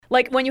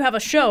Like when you have a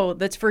show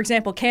that's, for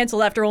example,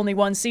 canceled after only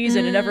one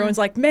season and everyone's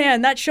like,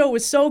 man, that show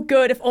was so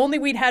good. If only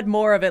we'd had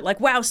more of it. Like,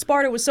 wow,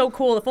 Sparta was so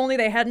cool. If only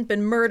they hadn't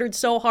been murdered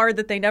so hard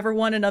that they never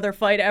won another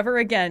fight ever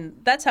again.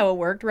 That's how it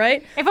worked,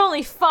 right? If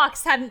only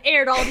Fox hadn't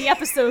aired all the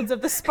episodes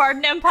of the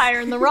Spartan Empire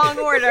in the wrong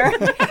order.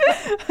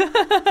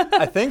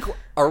 I think,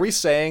 are we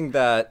saying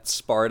that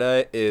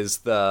Sparta is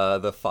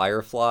the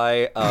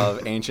Firefly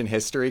of ancient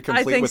history,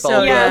 complete with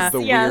all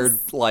the weird,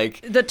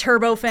 like, the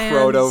turbo fans,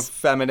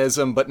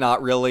 proto-feminism, but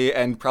not really,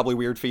 and probably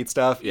weird feet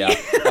stuff? Yeah.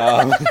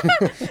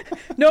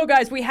 No,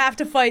 guys, we have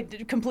to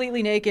fight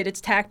completely naked.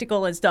 It's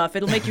tactical and stuff.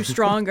 It'll make you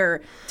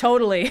stronger.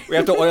 Totally. We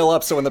have to oil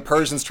up so when the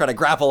Persians try to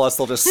grapple us,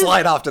 they'll just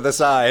slide off to the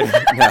side.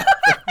 No.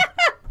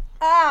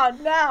 Oh,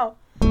 no.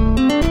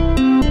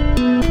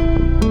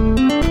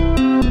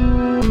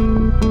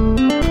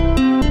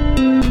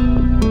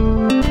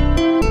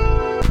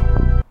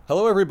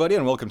 Hello, everybody,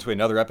 and welcome to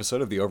another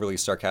episode of the Overly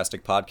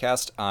Sarcastic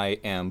Podcast. I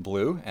am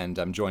Blue, and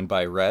I'm joined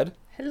by Red.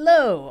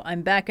 Hello,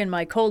 I'm back in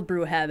my cold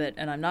brew habit,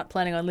 and I'm not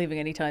planning on leaving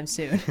anytime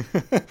soon.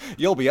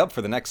 You'll be up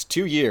for the next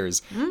 2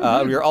 years. We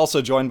are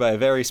also joined by a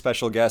very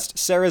special guest,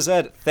 Sarah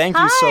Zed. Thank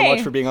you so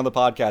much for being on the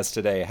podcast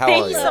today. How are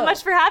you? Thank you so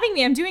much for having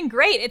me. I'm doing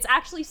great. It's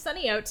actually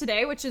sunny out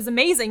today, which is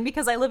amazing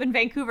because I live in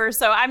Vancouver,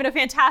 so I'm in a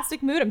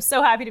fantastic mood. I'm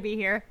so happy to be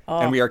here. Oh,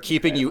 and we are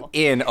keeping you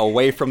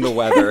away from the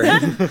weather.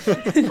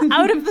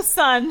 Out of the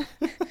sun.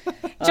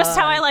 Just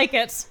how I like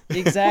it.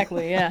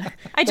 Exactly, yeah.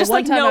 I just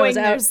like knowing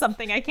there's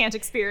something I can't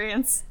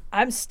experience.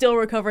 I'm still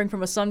recovering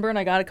from a sunburn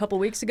I got a couple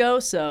weeks ago,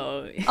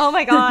 so... Oh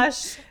my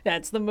gosh.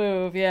 That's the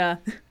move, yeah.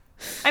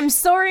 I'm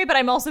sorry, but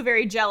I'm also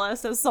very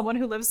jealous as someone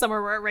who lives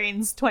somewhere where it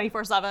rains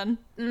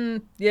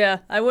 24/7. Yeah,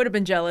 I would have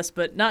been jealous,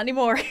 but not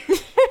anymore.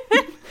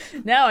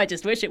 Now I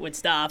just wish it would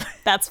stop.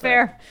 That's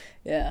fair.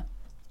 Yeah.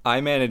 I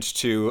managed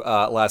to,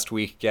 last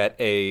week, get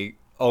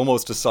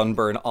almost a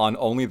sunburn on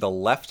only the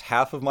left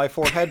half of my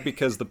forehead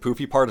because the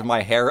poofy part of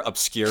my hair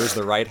obscures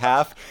the right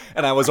half,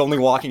 and I was only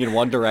walking in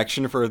one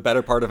direction for a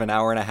better part of an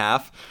hour and a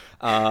half.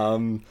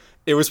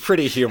 It was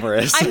pretty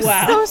humorous. I'm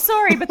so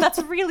sorry, but that's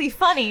really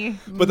funny.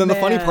 But then the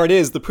funny part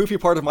is, the poofy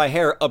part of my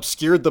hair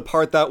obscured the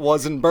part that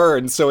wasn't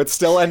burned, so it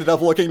still ended up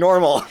looking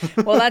normal.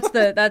 Well, that's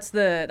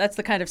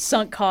the kind of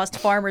sunk cost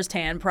farmer's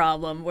tan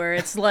problem, where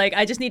it's like,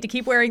 I just need to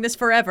keep wearing this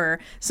forever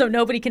so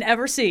nobody can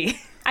ever see.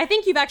 I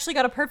think you've actually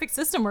got a perfect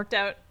system worked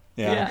out.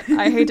 Yeah.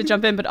 I hate to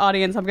jump in, but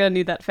audience, I'm going to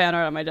need that fan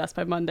art on my desk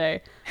by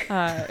Monday.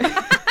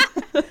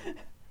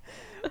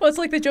 Well, it's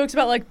like the jokes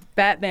about, like,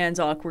 Batman's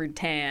awkward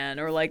tan,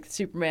 or, like,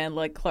 Superman,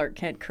 like, Clark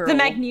Kent curl. The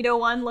Magneto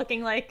one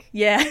looking like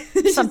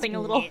something a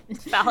little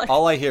phallic.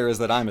 All I hear is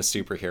that I'm a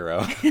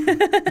superhero.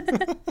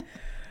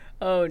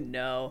 Oh,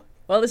 no.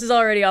 Well, this is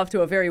already off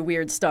to a very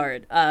weird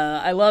start.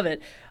 I love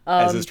it.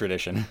 As is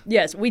tradition.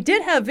 Yes, we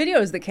did have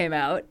videos that came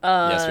out.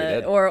 Yes, we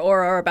did. Or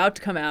are about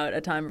to come out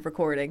at time of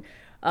recording.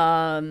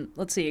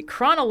 Let's see.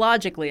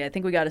 Chronologically, I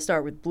think we got to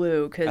start with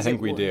Blue. I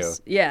think we do.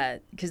 Yeah,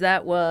 because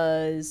that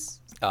was...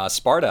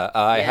 Sparta.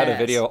 I had a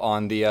video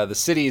on the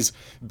cities.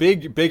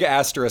 Big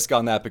asterisk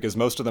on that because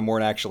most of them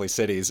weren't actually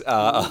cities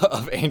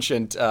of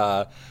ancient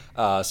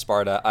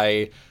Sparta.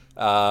 I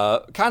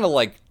kind of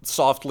like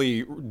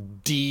softly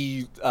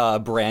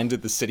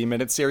branded the City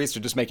Minute series to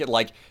just make it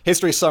like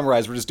history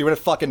summarized. We're just doing it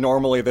fucking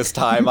normally this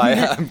time.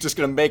 I'm just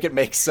gonna make it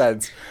make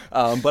sense.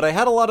 But I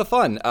had a lot of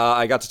fun.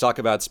 I got to talk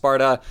about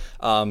Sparta,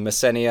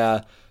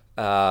 Messenia.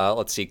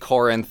 Let's see,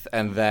 Corinth,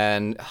 and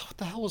then what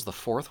the hell was the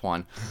fourth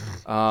one?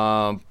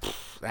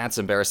 That's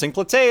embarrassing.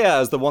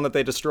 Plataea is the one that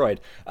they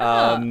destroyed.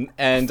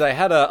 And I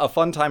had a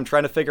fun time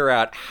trying to figure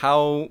out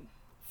how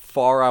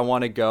far I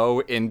want to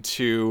go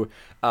into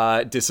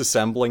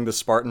disassembling the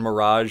Spartan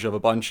mirage of a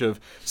bunch of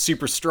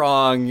super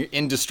strong,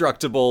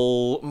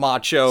 indestructible,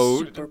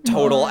 macho,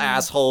 total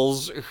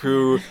assholes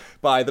who,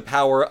 by the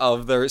power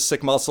of their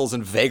sick muscles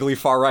and vaguely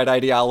far-right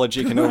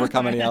ideology, can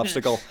overcome any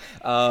obstacle.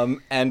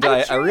 And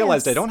I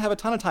realized I don't have a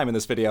ton of time in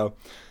this video,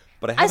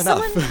 but I have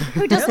enough. As someone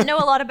who doesn't know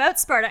a lot about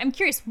Sparta, I'm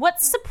curious, what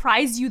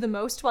surprised you the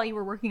most while you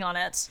were working on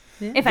it,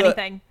 if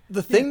anything?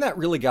 The thing that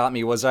really got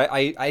me was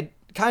I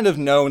kind of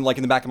known, like,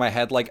 in the back of my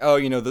head, like, oh,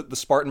 you know, the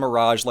Spartan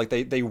mirage, like,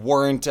 they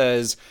weren't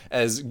as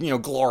you know,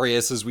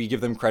 glorious as we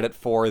give them credit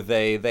for.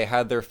 They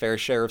had their fair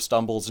share of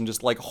stumbles and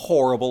just, like,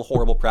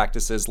 horrible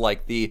practices,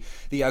 like the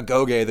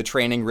agoge, the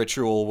training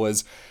ritual,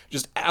 was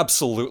just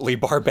absolutely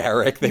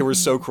barbaric. They were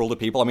so cruel to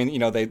people. I mean, you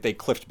know, they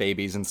clipped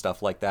babies and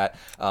stuff like that.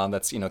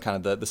 That's, you know,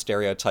 kind of the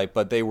stereotype,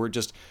 but they were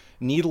just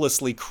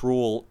needlessly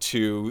cruel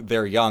to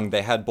their young.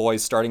 They had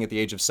boys starting at the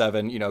age of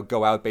 7, you know,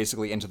 go out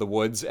basically into the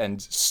woods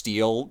and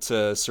steal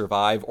to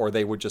survive, or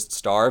they would just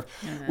starve,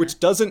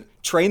 which doesn't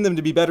train them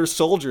to be better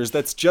soldiers.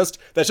 That's just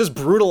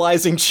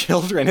brutalizing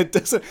children. It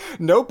doesn't.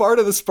 No part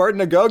of the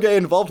Spartan agoge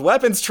involved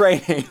weapons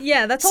training.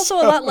 Yeah, that's also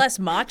a lot less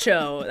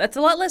macho. That's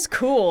a lot less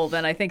cool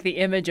than I think the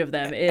image of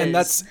them is. And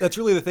that's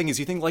really the thing, is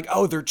you think like,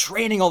 oh, they're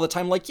training all the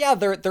time. Like, yeah,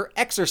 they're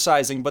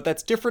exercising, but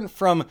that's different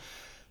from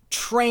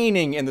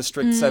training in the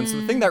strict sense.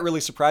 The thing that really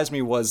surprised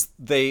me was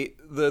the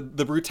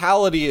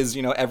brutality is,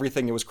 you know,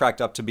 everything it was cracked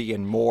up to be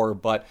and more,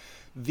 but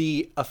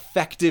the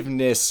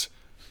effectiveness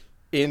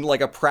in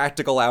like a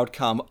practical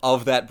outcome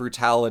of that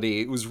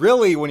brutality, it was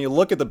really, when you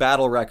look at the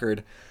battle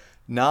record,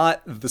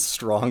 not the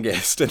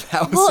strongest. And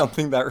that was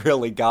something that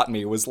really got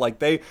me, was like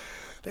they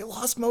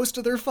lost most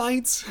of their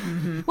fights.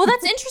 Well,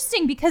 that's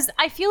interesting because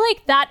I feel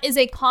like that is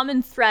a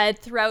common thread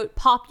throughout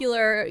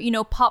popular,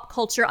 pop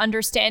culture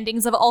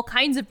understandings of all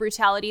kinds of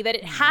brutality, that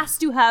it has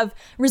to have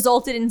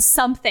resulted in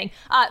something.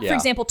 For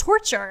example,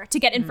 torture to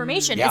get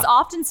information is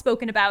often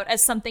spoken about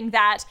as something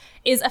that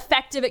is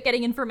effective at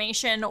getting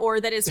information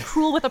or that is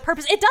cruel with a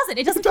purpose. It doesn't.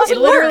 It doesn't fucking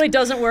It work. literally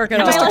doesn't work at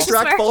all. Just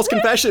extract false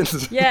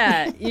confessions.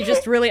 Yeah, you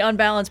just really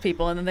unbalance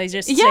people, and then they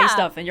just say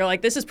stuff, and you're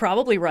like, this is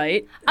probably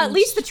right. At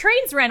least the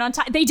trains ran on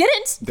time. They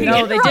didn't. They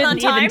run didn't on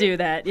time. even do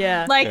that.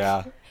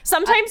 Yeah.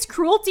 Sometimes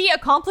cruelty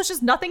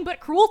accomplishes nothing but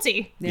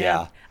cruelty.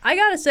 Yeah. I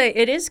gotta say,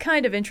 it is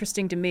kind of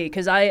interesting to me,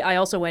 because I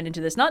also went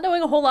into this not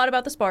knowing a whole lot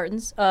about the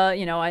Spartans.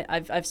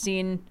 I've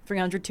seen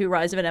 302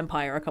 Rise of an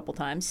Empire a couple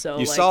times. So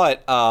you saw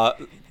it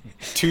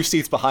 2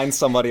 seats behind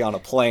somebody on a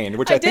plane,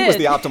 which I think was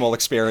the optimal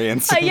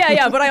experience.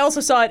 Yeah, but I also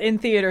saw it in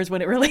theaters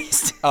when it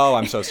released. Oh,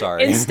 I'm so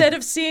sorry. Instead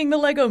of seeing the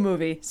Lego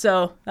movie.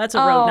 So that's a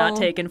road not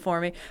taken for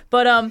me.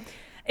 But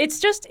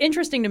it's just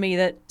interesting to me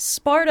that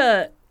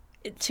Sparta,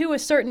 to a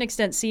certain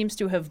extent, seems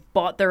to have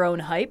bought their own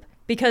hype,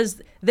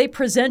 because they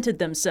presented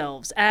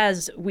themselves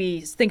as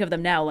we think of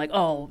them now, like,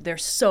 oh, they're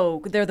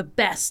the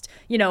best.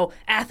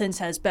 Athens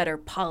has better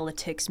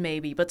politics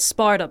maybe, but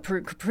Sparta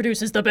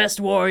produces the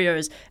best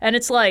warriors. And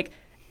it's like,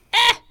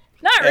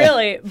 not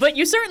really, but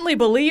you certainly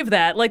believe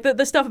that. Like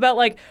the stuff about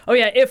like, oh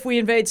yeah, if we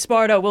invade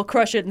Sparta, we'll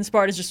crush it, and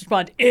Spartans just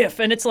respond, if.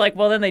 And it's like,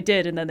 well, then they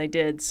did, and then they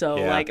did. So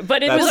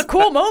but it was a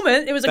cool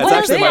moment. It was a cool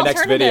That's actually thing. my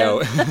next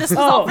video. That this is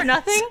all for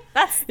nothing?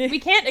 We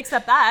can't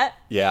accept that.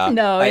 Yeah.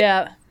 No,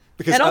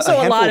 Because and also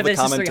a lot handful of the it is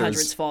commenters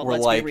 300's fault, were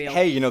let's like, be real.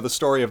 hey, the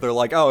story of they're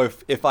like, oh,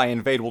 if I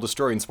invade, we'll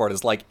destroy, and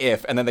Sparta's like,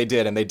 if, and then they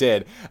did, and they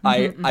did.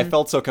 I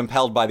felt so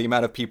compelled by the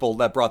amount of people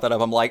that brought that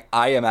up. I'm like,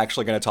 I am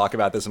actually going to talk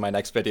about this in my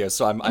next video,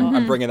 so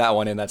I'm bringing that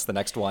one in. That's the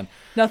next one.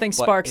 Nothing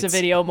sparks a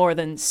video more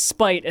than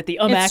spite at the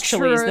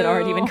actuallys that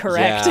aren't even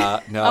correct.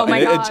 Yeah, no. Oh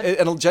my God.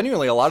 And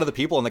genuinely, a lot of the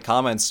people in the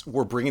comments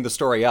were bringing the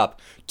story up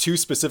to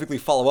specifically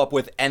follow up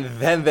with, and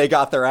then they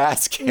got their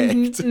ass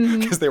kicked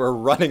because they were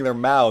running their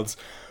mouths.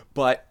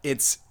 But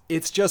it's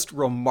just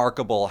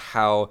remarkable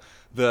how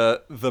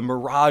the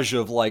mirage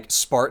of like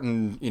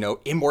Spartan,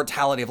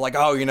 immortality of like,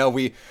 oh,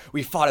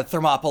 we fought at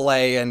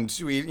Thermopylae and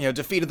we,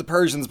 defeated the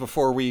Persians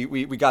before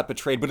we got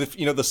betrayed. But if,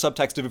 the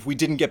subtext of if we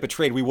didn't get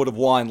betrayed, we would have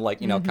won, like,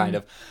 kind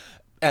of.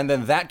 And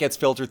then that gets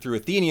filtered through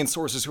Athenian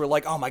sources who are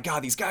like, oh my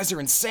God, these guys are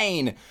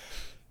insane.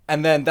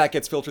 And then that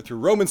gets filtered through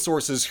Roman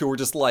sources who are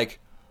just like,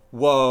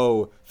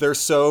 whoa, they're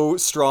so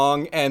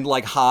strong and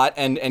like hot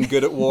and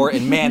good at war,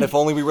 and man, if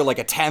only we were like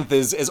a tenth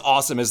as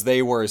awesome as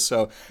they were.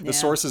 So the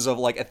sources of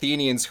like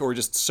Athenians who are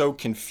just so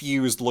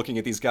confused looking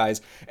at these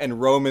guys,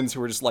 and Romans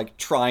who are just like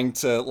trying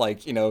to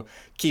like,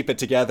 keep it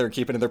together,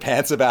 keep it in their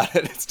pants about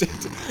it.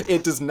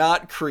 It does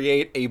not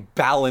create a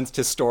balanced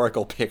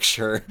historical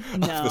picture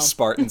of the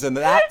Spartans, and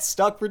that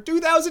stuck for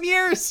 2,000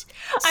 years.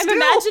 I'm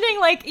imagining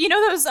like,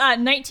 those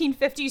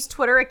 1950s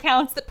Twitter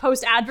accounts that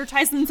post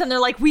advertisements and they're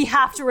like, we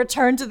have to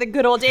return to the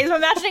good old days. I'm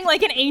imagining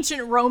like an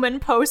ancient Roman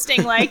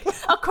posting like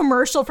a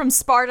commercial from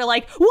Sparta,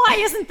 like, why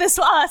isn't this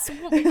us?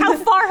 How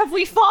far have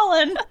we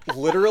fallen?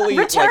 Literally,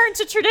 return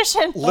to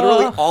tradition.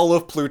 Literally, all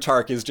of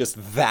Plutarch is just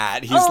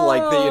that. He's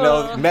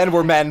like, men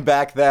were men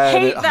back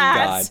then. Hate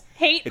that. God.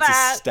 Hate it's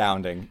that.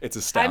 astounding. It's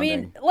astounding. I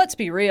mean, let's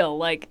be real.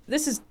 Like,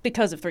 this is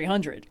because of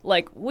 300.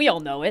 Like, we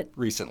all know it.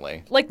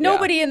 Recently. Like,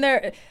 nobody in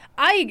there...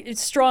 I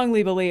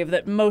strongly believe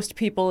that most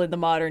people in the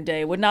modern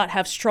day would not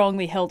have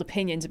strongly held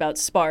opinions about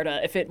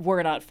Sparta if it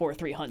were not for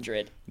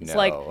 300. It's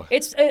like,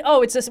 it's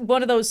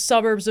one of those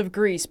suburbs of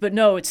Greece, but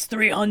no, it's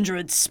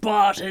 300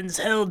 Spartans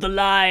held the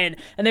line,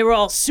 and they were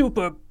all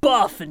super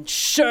buff and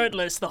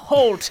shirtless the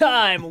whole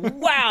time.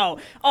 Wow.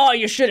 Oh,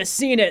 you should have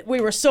seen it.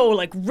 We were so,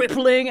 like,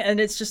 rippling, and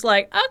it's just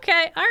like,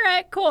 okay, all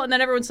right, cool. And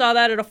then everyone saw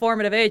that at a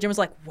formative age and was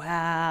like,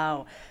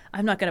 wow,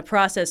 I'm not going to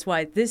process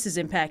why this is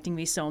impacting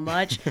me so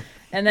much.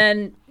 And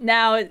then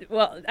now,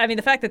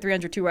 the fact that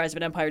 302 Rise of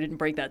an Empire didn't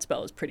break that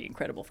spell is pretty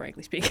incredible,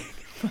 frankly speaking.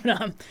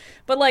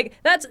 But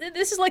like,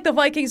 this is like the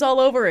Vikings all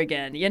over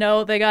again.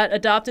 They got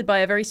adopted by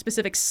a very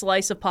specific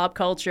slice of pop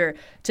culture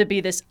to be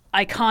this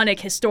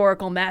iconic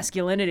historical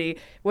masculinity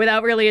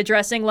without really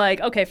addressing like,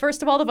 okay,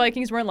 first of all, the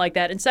Vikings weren't like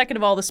that. And second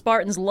of all, the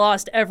Spartans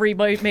lost every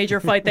major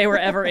fight they were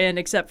ever in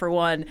except for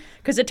one.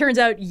 Because it turns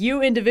out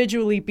you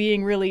individually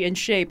being really in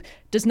shape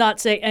does not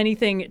say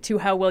anything to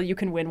how well you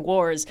can win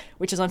wars,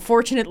 which is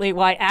unfortunately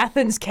why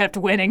Athens kept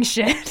winning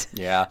shit.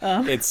 Yeah.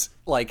 It's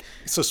like,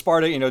 so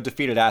Sparta,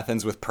 defeated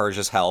Athens with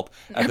Persia's help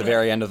at the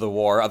very end of the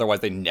war. Otherwise,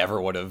 they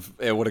never would have,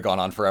 it would have gone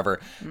on forever.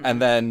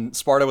 And then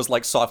Sparta was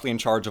like softly in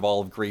charge of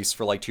all of Greece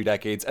for like 2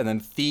 decades. And then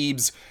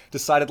Thebes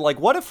decided like,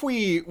 what if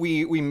we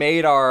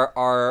made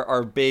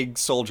our big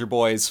soldier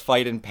boys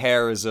fight in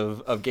pairs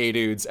of gay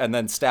dudes and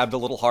then stabbed a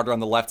little harder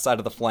on the left side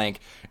of the flank.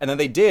 And then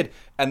they did.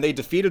 and they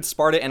defeated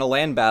Sparta in a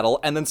land battle,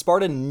 and then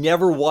Sparta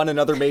never won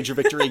another major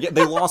victory again.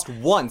 They lost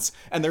once,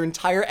 and their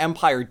entire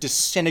empire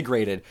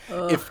disintegrated.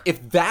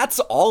 If that's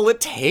all it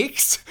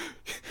takes,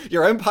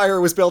 your empire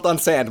was built on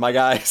sand, my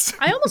guys.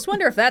 I almost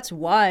wonder if that's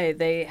why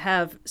they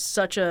have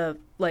such a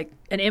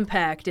an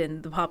impact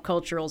in the pop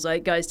cultural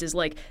zeitgeist, is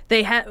like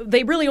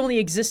they really only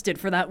existed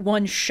for that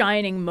one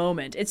shining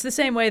moment. It's the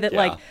same way that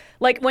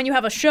like when you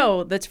have a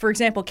show that's, for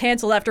example,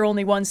 canceled after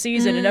only one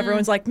season and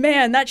everyone's like,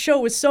 man, that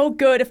show was so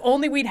good, if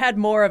only we'd had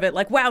more of it.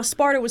 Like, wow,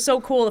 Sparta was so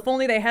cool, if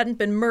only they hadn't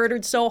been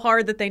murdered so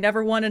hard that they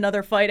never won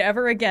another fight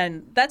ever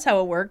again. That's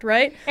how it worked,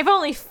 right? If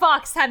only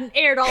Fox hadn't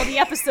aired all the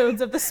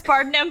episodes of the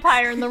Spartan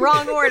Empire in the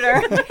wrong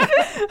order.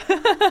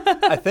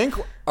 I think,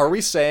 are we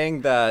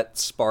saying that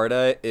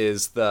Sparta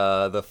is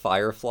the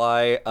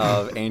Firefly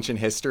of ancient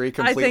history,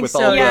 complete think with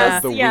so, all yeah.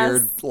 the Yes.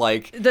 weird,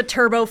 like, The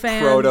turbo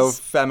fans.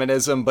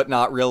 proto-feminism, but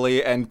not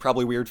really, and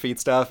probably weird feet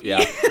stuff?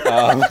 Yeah.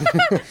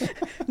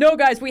 No,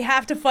 guys, we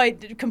have to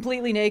fight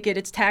completely naked.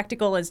 It's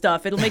tactical and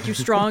stuff. It'll make you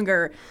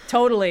stronger.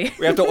 Totally.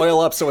 We have to oil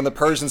up so when the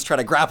Persians try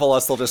to grapple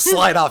us, they'll just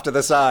slide off to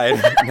the side.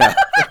 No.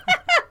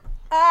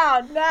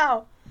 Oh,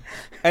 no.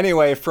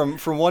 Anyway, from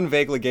one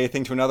vaguely gay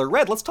thing to another,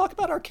 Red, let's talk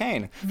about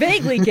Arcane.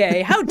 Vaguely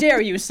gay. How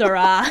dare you,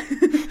 Sarah?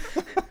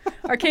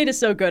 Arcane is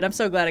so good. I'm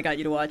so glad I got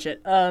you to watch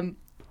it.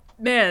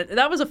 Man,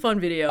 that was a fun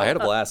video. I had a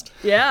blast.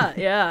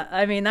 Yeah.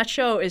 I mean, that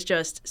show is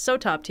just so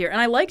top tier. And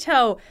I liked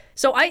how...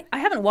 So I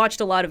haven't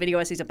watched a lot of video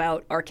essays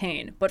about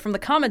Arcane, but from the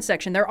comments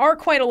section, there are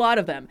quite a lot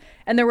of them.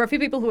 And there were a few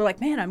people who were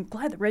like, man, I'm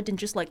glad that Red didn't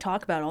just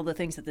talk about all the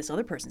things that this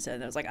other person said.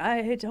 And I was like,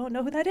 I don't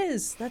know who that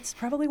is. That's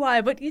probably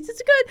why, but it's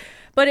good.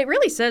 But it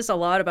really says a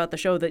lot about the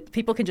show that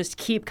people can just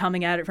keep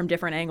coming at it from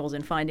different angles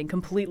and finding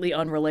completely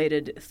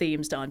unrelated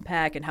themes to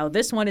unpack, and how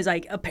this one is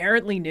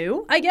apparently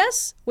new, I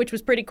guess, which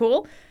was pretty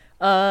cool.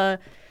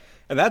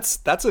 And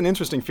that's an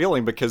interesting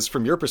feeling, because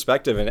from your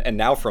perspective and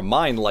now from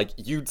mine,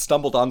 you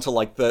stumbled onto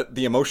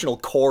the emotional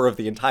core of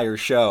the entire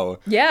show.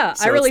 Yeah,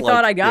 So I really it's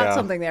thought I got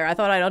something there. I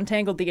thought I'd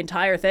untangled the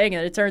entire thing,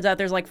 and it turns out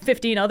there's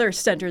 15 other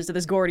centers to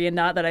this Gordian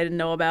knot that I didn't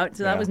know about,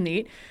 so that was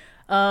neat.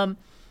 Oh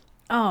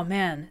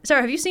man.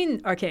 Sarah, have you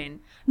seen Arcane?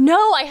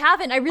 No, I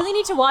haven't. I really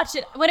need to watch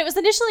it. When it was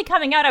initially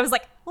coming out, I was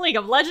like, League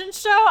of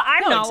Legends show?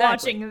 I'm not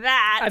watching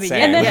that. I mean,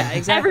 Same. And then yeah,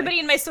 exactly. everybody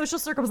in my social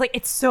circle was like,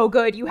 it's so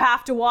good, you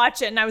have to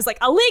watch it. And I was like,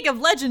 a League of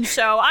Legends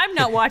show? I'm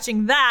not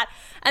watching that.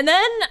 And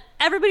then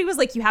everybody was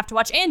like, you have to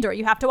watch Andor.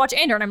 You have to watch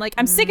Andor. And I'm like,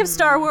 I'm sick of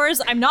Star Wars.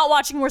 I'm not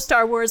watching more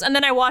Star Wars. And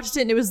then I watched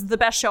it, and it was the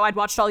best show I'd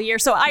watched all year.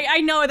 So I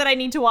know that I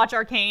need to watch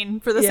Arcane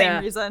for the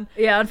same reason.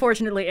 Yeah,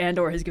 unfortunately,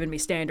 Andor has given me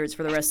standards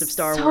for the rest of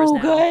Star So Wars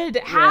now. good.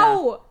 Yeah.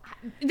 How?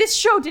 This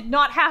show did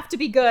not have to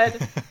be good,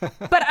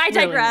 but I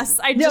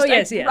digress. I've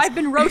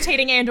been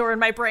rotating Andor in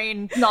my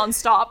brain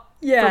nonstop.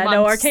 Yeah, for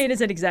no, months. Arcane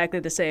is in exactly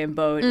the same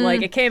boat.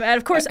 It came, and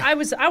of course, I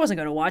wasn't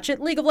going to watch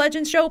it. League of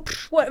Legends show,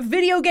 what,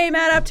 video game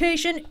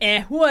adaptation?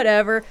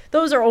 Whatever.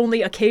 Those are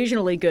only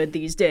occasionally good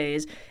these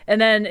days.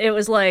 And then it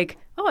was like,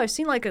 oh, I've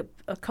seen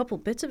a couple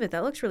bits of it.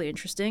 That looks really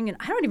interesting. And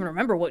I don't even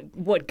remember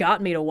what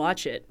got me to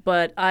watch it,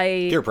 but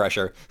Peer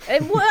pressure.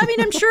 I'm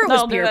sure it was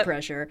I'll do peer it.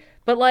 pressure.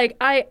 But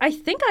I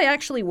think I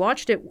actually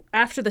watched it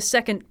after the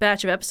second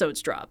batch of episodes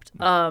dropped.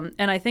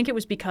 And I think it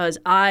was because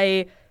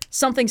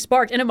something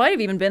sparked, and it might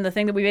have even been the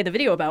thing that we made the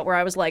video about, where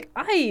I was like,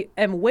 I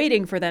am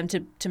waiting for them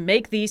to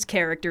make these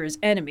characters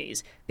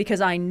enemies,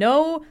 because I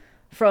know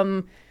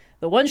from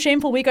the one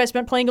shameful week I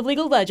spent playing of League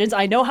of Legends,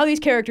 I know how these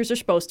characters are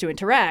supposed to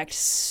interact.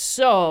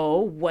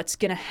 So what's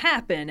gonna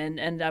happen?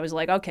 And I was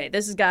like, okay,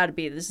 this has got to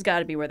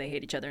be where they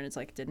hate each other. And it's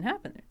like, it didn't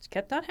happen. It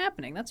kept not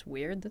happening. That's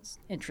weird. That's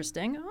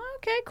interesting.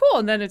 Okay, cool.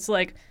 And then it's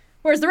like,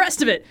 where's the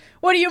rest of it?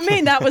 What do you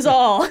mean that was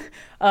all?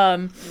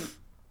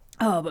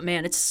 Oh, but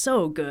man, it's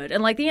so good.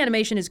 And the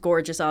animation is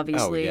gorgeous,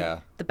 obviously. Oh, yeah.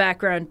 The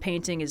background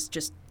painting is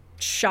just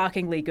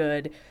shockingly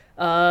good.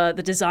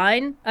 The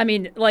design, I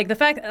mean, the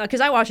fact, because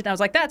I watched it and I was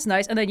like, that's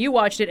nice. And then you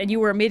watched it and you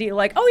were immediately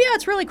like, oh yeah,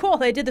 it's really cool.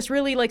 They did this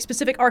really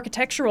specific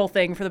architectural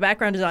thing for the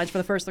background designs for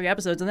the first 3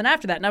 episodes. And then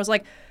after that, and I was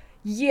like,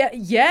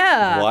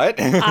 yeah. What?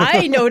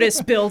 I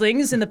notice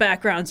buildings in the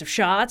backgrounds of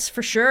shots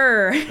for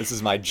sure. This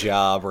is my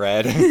job,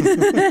 Red.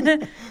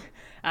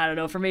 I don't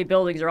know. For me,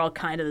 buildings are all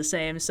kind of the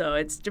same. So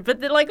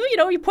but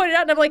you point it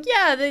out and I'm like,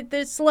 yeah,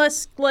 it's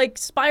less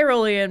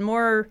spirally and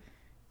more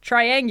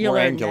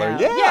triangular. Now.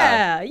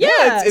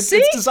 Yeah. It's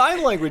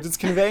design language. It's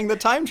conveying the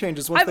time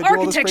changes once they do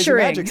all this crazy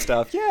magic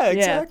stuff. Yeah,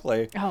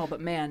 exactly. Oh, but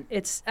man,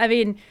 it's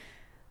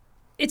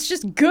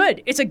just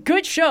good. It's a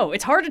good show.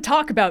 It's hard to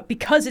talk about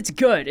because it's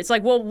good. It's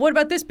like, well, what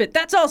about this bit?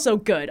 That's also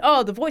good.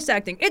 Oh, the voice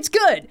acting. It's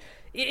good.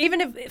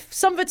 Even if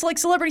some of it's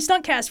celebrity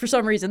stunt cast for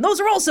some reason, those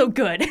are also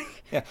good.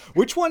 Yeah.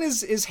 Which one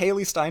is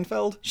Haley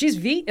Steinfeld? She's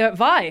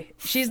Vi.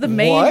 She's the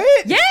main.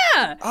 What?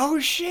 Yeah. Oh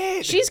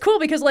shit. She's cool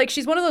because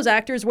she's one of those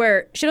actors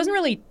where she doesn't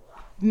really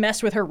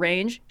mess with her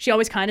range. She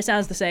always kind of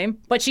sounds the same,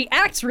 but she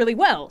acts really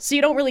well, so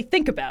you don't really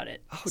think about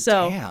it. Oh,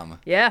 so, damn.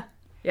 Yeah.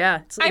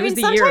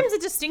 Sometimes a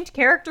distinct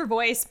character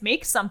voice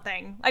makes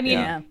something. I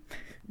mean,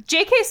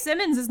 J.K.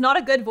 Simmons is not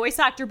a good voice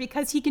actor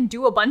because he can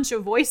do a bunch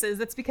of voices.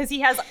 It's because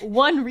he has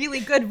one really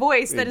good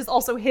voice that is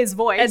also his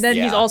voice. And then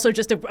he's also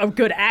just a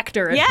good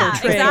actor.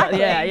 Exactly.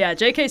 Yeah.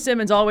 J.K.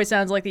 Simmons always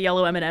sounds like the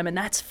yellow M&M, and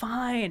that's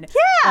fine.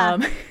 Yeah.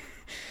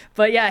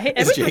 But yeah.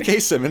 Is J.K.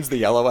 Simmons the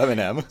yellow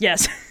M&M?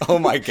 Yes. Oh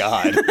my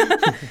God.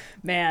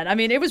 Man, I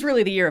mean, it was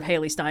really the year of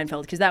Haley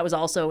Steinfeld, because that was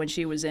also when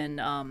she was in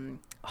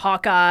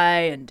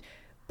Hawkeye and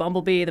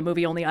Bumblebee, the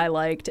movie only I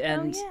liked,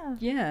 and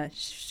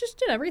she just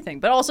did everything.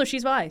 But also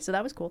she's Vi, so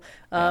that was cool.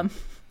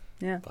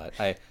 Yeah. But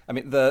I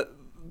mean the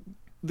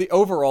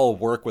overall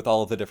work with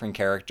all of the different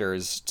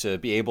characters, to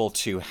be able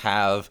to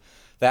have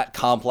that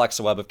complex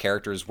web of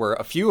characters where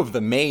a few of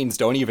the mains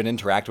don't even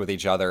interact with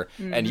each other,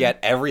 and yet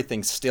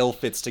everything still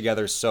fits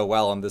together so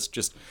well in this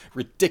just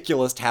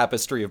ridiculous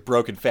tapestry of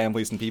broken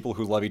families and people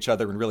who love each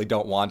other and really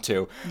don't want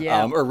to,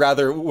 or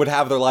rather would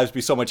have their lives be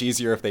so much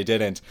easier if they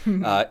didn't.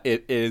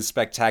 It is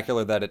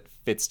spectacular that it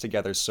fits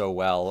together so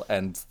well,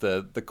 and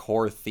the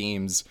core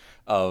themes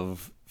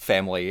of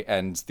family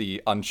and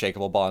the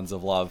unshakable bonds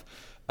of love,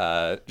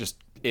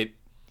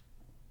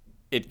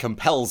 it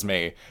compels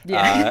me.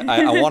 Yeah.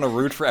 I want to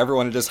root for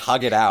everyone and just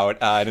hug it out.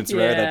 And it's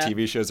rare that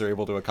TV shows are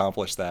able to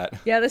accomplish that.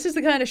 Yeah, this is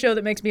the kind of show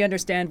that makes me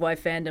understand why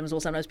fandoms will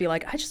sometimes be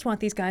like, I just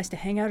want these guys to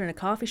hang out in a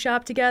coffee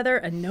shop together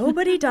and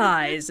nobody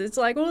dies. It's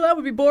like, well, that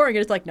would be boring.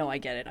 And it's like, no, I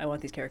get it. I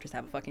want these characters to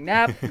have a fucking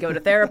nap, go to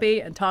therapy,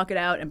 and talk it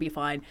out and be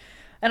fine.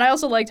 And I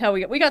also liked how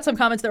we got some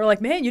comments that were like,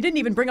 man, you didn't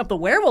even bring up the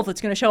werewolf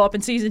that's going to show up in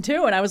season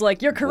 2. And I was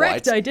like, you're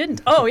correct. What? I didn't.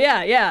 Oh,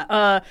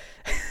 yeah.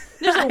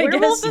 There's a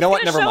werewolf. You know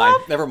what?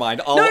 Never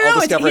mind. I'll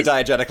discover it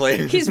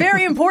diegetically. He's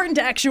very important,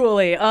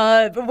 actually.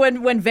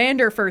 When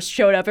Vander first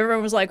showed up,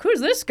 everyone was like, "Who's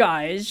this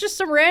guy? He's just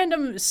some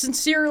random,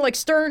 sincere, like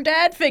stern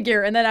dad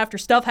figure." And then after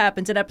stuff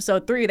happens in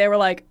episode 3, they were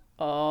like,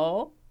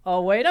 "Oh,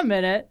 wait a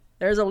minute.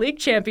 There's a league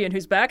champion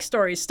whose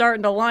backstory is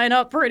starting to line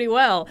up pretty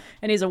well,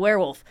 and he's a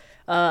werewolf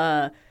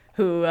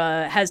who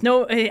has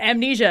no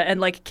amnesia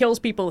and like kills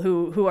people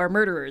who are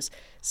murderers."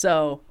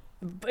 So.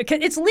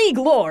 It's League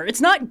lore.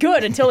 It's not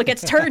good until it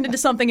gets turned into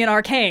something in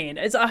Arcane.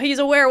 He's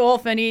a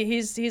werewolf, and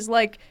he's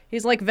like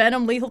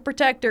Venom, lethal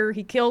protector.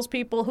 He kills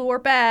people who are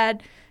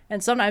bad,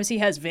 and sometimes he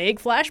has vague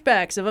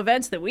flashbacks of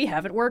events that we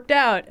haven't worked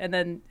out. And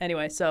then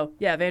anyway, so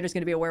yeah, Vander's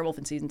going to be a werewolf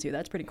in season 2.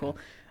 That's pretty cool.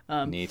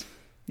 Neat.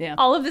 Yeah.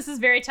 All of this is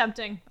very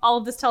tempting. All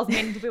of this tells me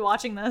I need to be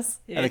watching this.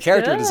 And the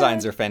character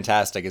designs are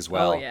fantastic as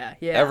well. Oh, yeah.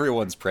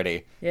 Everyone's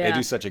pretty. Yeah. They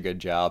do such a good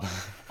job.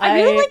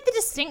 I really like the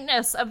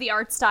distinctness of the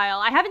art style.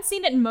 I haven't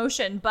seen it in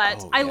motion,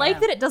 but I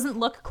like that it doesn't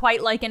look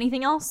quite like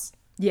anything else.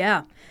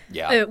 Yeah.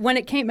 Yeah. When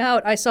it came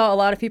out, I saw a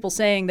lot of people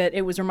saying that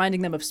it was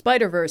reminding them of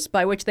Spider-Verse,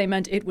 by which they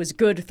meant it was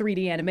good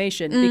 3D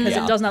animation, because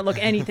it does not look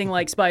anything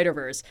like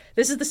Spider-Verse.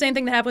 This is the same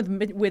thing that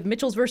happened with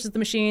Mitchell's vs. the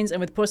Machines and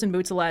with Puss in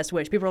Boots: The Last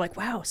Wish. People are like,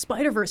 wow,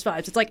 Spider-Verse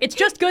vibes. It's like, it's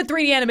just good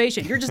 3D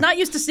animation. You're just not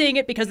used to seeing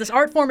it because this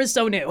art form is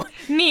so new.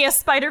 Me, a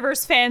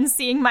Spider-Verse fan,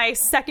 seeing my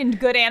second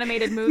good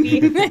animated movie,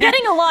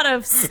 getting a lot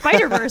of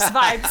Spider-Verse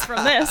vibes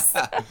from this.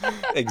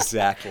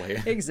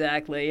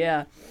 Exactly,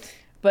 yeah.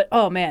 But,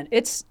 oh, man,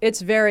 it's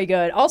very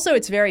good. Also,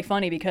 it's very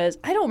funny because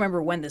I don't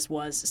remember when this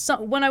was.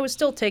 When I was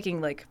still taking,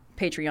 like,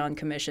 Patreon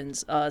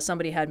commissions,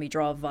 somebody had me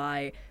draw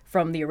Vi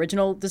from the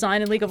original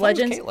design in League of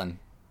Legends. It was Caitlyn.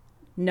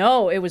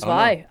 No, it was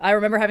Vi. No. I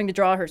remember having to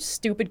draw her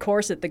stupid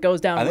corset that goes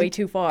down way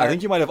too far. I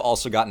think you might have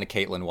also gotten a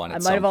Caitlyn one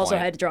at some point. I might have also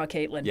had to draw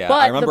Caitlyn. Yeah, but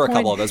I remember a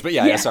couple of those, but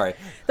yeah, sorry.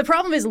 The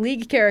problem is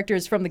League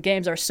characters from the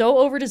games are so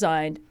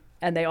over-designed,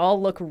 and they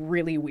all look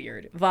really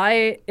weird.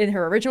 Vi, in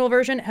her original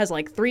version, has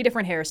like 3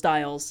 different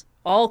hairstyles,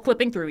 all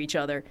clipping through each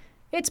other.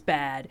 It's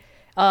bad.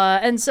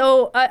 And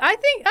so I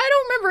think, I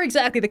don't remember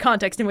exactly the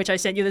context in which I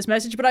sent you this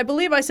message, but I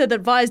believe I said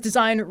that Vi's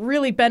design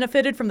really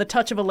benefited from the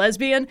touch of a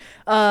lesbian.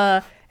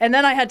 And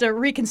then I had to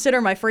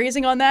reconsider my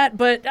phrasing on that,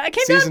 but I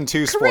came Season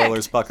 2 correct.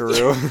 spoilers,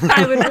 buckaroo.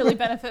 I would really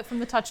benefit from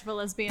the touch of a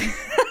lesbian.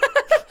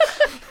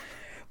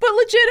 But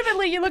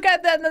legitimately, you look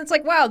at that and it's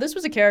like, wow, this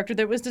was a character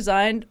that was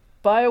designed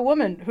by a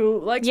woman who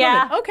likes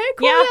women. Okay,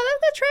 cool. Yeah,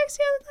 that tracks.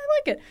 Yeah,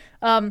 I like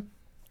it.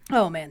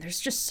 Oh man, there's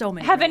just so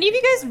many. Have any of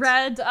you guys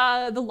read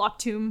the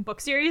Locktomb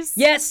book series?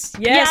 Yes,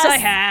 I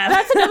have.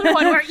 That's another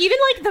one where even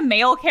like the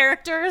male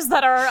characters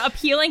that are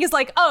appealing is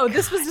like, oh,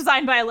 this was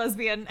designed by a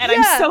lesbian, and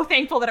I'm so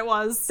thankful that it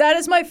was. That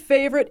is my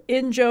favorite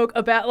in-joke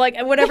about, like,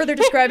 whenever they're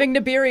describing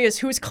Nibirius,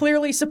 who's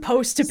clearly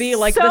supposed to be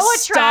like so the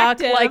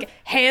attractive. stock, like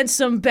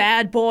handsome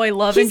bad boy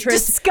love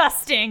interest. He's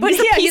disgusting. But he's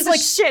a piece he's of like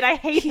shit. I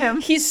hate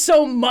him. He's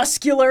so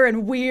muscular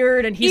and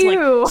weird, and he's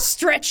like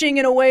stretching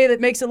in a way that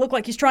makes it look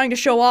like he's trying to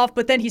show off,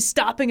 but then he's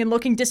stopping and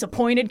looking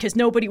disappointed because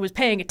nobody was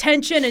paying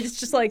attention, and it's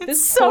just like,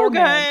 this so poor good.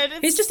 man.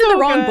 He's just in the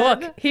wrong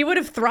book. He would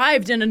have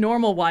thrived in a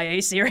normal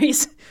YA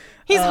series.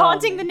 He's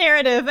haunting the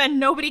narrative, and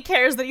nobody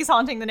cares that he's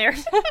haunting the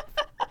narrative.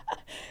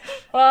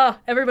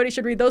 Everybody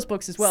should read those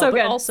books as well, so but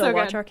good. also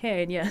watch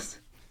Arcane, yes.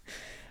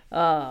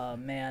 Oh,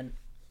 man.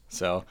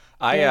 So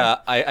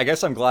I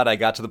guess I'm glad I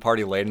got to the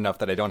party late enough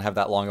that I don't have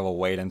that long of a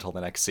wait until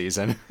the next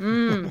season.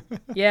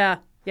 Yeah.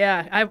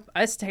 Yeah,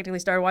 I technically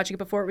started watching it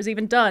before it was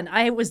even done.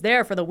 I was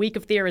there for the week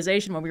of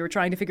theorization when we were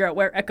trying to figure out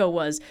where Echo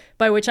was,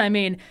 by which I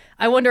mean,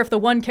 I wonder if the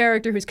one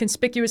character who's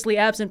conspicuously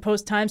absent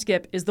post-time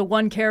skip is the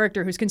one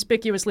character who's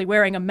conspicuously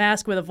wearing a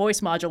mask with a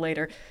voice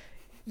modulator.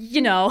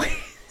 You know,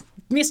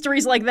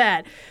 mysteries like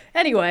that.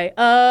 Anyway,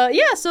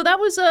 so that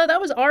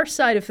was our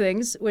side of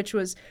things, which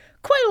was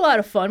quite a lot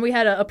of fun. We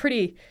had a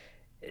pretty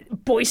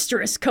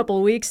boisterous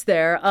couple weeks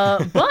there.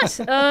 But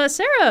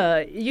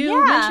Sarah,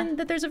 you mentioned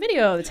that there's a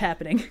video that's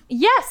happening.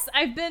 Yes,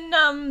 I've been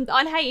on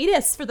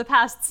hiatus for the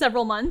past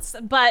several months,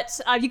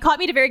 but you caught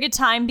me at a very good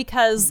time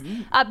because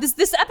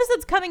this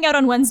episode's coming out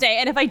on Wednesday,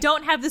 and if I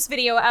don't have this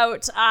video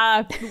out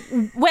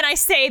when I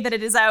say that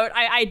it is out,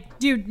 I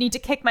do need to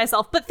kick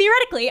myself. But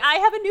theoretically, I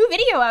have a new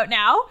video out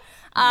now.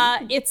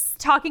 It's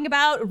talking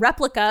about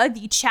Replica,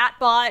 the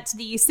chatbot,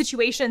 the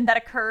situation that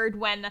occurred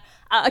when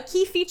a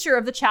key feature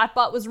of the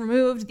chatbot was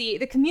removed,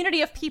 the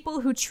community of people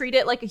who treat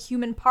it like a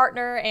human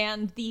partner,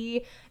 and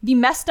the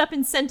messed up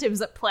incentives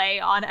at play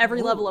on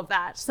every level of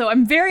that. So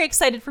I'm very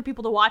excited for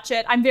people to watch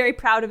it. I'm very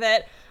proud of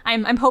it.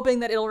 I'm hoping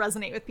that it'll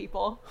resonate with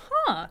people.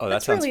 Huh. Oh,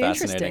 that sounds really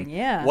fascinating.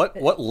 Yeah.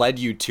 What led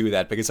you to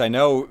that? Because I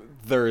know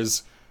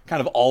there's kind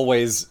of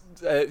always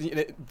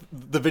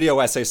the video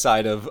essay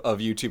side of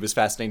YouTube is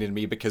fascinating to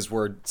me because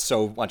we're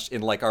so much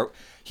in like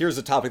here's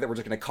a topic that we're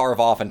just going to carve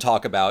off and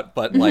talk about,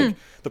 but like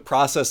the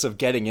process of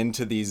getting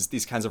into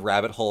these kinds of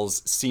rabbit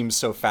holes seems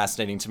so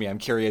fascinating to me. I'm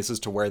curious as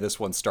to where this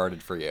one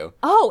started for you.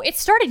 Oh, it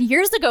started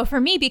years ago for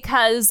me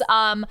because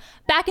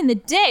back in the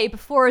day,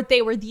 before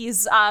they were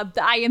these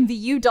the I am the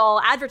U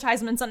doll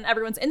advertisements on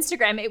everyone's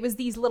Instagram, it was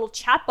these little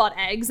chatbot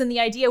eggs, and the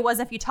idea was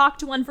if you talk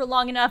to one for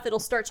long enough, it'll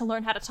start to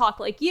learn how to talk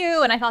like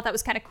you, and I thought that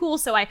was kind of cool,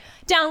 so I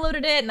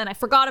downloaded it, and then I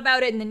forgot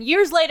about it, and then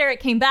years later it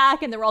came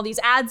back, and there were all these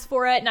ads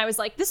for it, and I was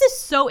like, this is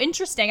so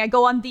interesting. I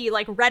go on the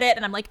like Reddit,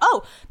 and I'm like,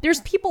 oh,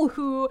 there's people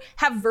who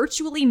have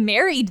virtually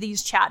married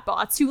these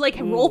chatbots, who like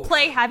role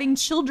play having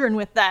children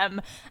with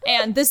them,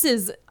 and this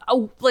is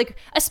like,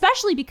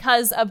 especially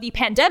because of the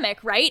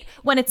pandemic, right?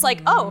 When it's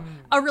like, oh,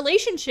 a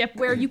relationship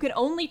where you can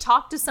only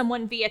talk to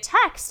someone via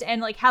text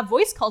and like have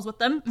voice calls with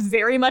them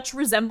very much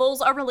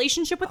resembles a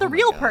relationship with a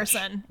real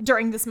person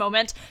during this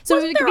moment. So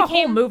Wasn't there became a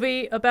whole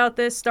movie about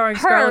this starring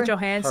Scarlett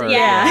Johansson?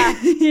 Yeah.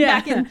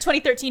 Back in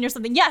 2013 or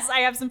something. Yes, I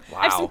have some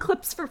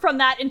clips from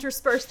that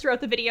interspersed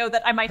throughout the video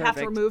that I might have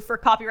to remove for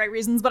copyright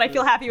reasons, but I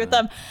feel happy with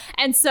them.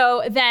 And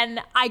so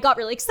then I got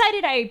really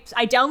excited.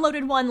 I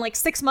downloaded one like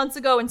 6 months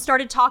ago and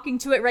started talking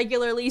to it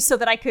regularly so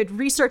that I could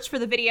research for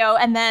the video.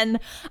 And then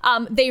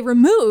they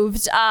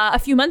removed a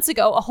few months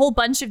ago a whole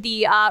bunch of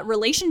the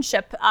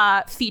relationship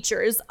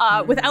features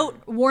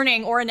without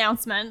warning or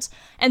announcement.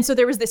 And so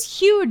there was this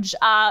huge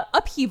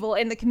upheaval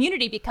in the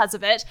community because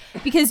of it,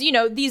 because, you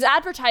know, these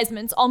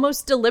advertisements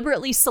almost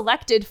deliberately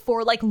selected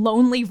for like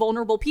lonely,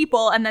 vulnerable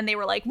people. And then they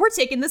were like, we're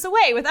taking this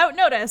away without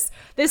notice.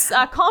 This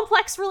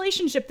complex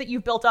relationship that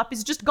you've built up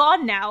is just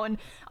gone now. And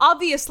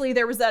obviously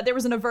there was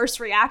an adverse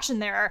reaction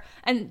there.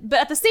 But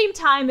at the same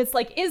time, it's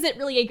like, is it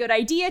really a good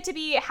idea to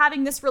be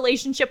having this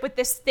relationship with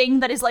this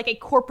thing that is like a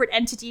corporate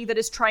entity that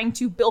is trying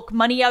to bilk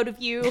money out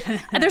of you?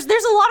 And there's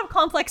a lot of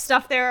complex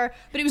stuff there,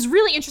 but it was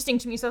really interesting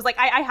to me. So I was like,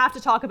 I have to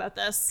talk about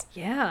this.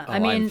 Yeah. I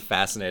mean, I'm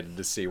fascinated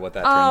to see what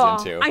that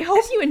turns into. I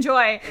hope you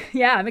enjoy.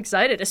 Yeah, I'm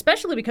excited,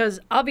 especially because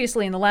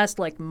obviously in the last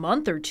like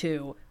month or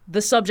two,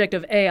 the subject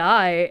of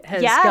AI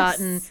has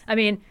gotten, I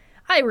mean,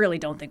 I really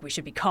don't think we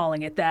should be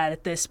calling it that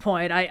at this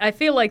point. I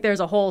feel like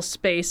there's a whole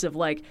space of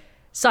like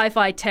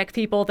sci-fi tech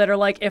people that are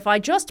like, if I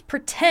just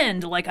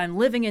pretend like I'm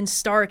living in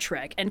Star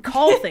Trek and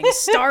call things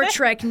Star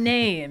Trek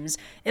names,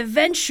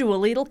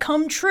 eventually it'll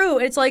come true.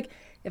 It's like,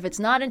 if it's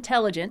not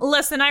intelligent.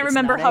 Listen, I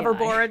remember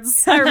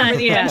hoverboards. I remember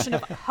the invention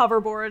of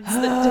hoverboards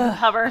that didn't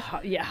hover.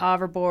 Yeah,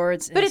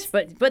 hoverboards.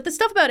 But the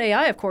stuff about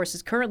AI, of course,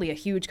 is currently a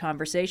huge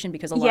conversation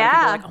because a lot of people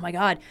are like, oh my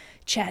God,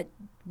 chat,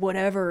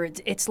 whatever.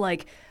 It's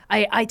like,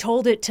 I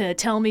told it to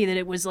tell me that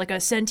it was like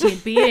a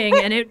sentient being,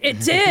 and it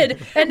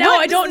did. And now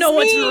I don't know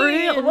what's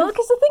real. Well,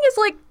 because the thing is,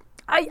 like,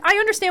 I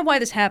understand why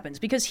this happens,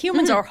 because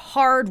humans are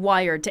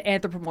hardwired to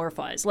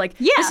anthropomorphize. Like,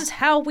 this is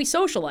how we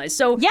socialize.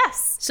 So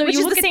which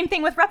is the same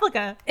thing with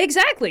Replica.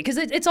 Exactly, because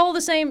it's all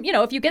the same. You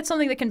know, if you get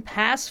something that can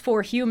pass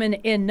for human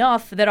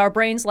enough that our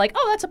brain's like,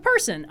 oh, that's a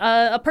person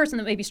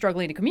that may be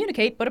struggling to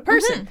communicate, but a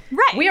person.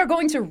 Right. We are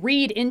going to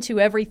read into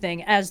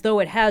everything as though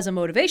it has a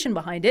motivation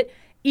behind it,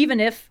 even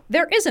if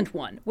there isn't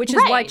one, which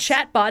is why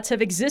chatbots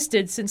have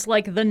existed since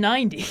like the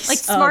 90s. Like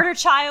Smarter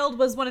Child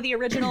was one of the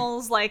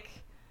originals, like...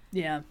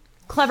 Yeah.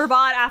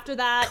 Cleverbot after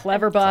that.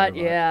 Cleverbot,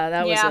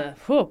 that was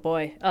oh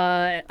boy.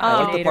 I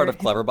like the part of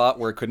Cleverbot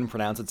where it couldn't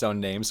pronounce its own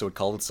name, so it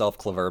called itself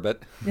Cleverbit.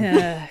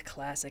 Yeah,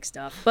 classic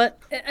stuff. But,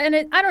 I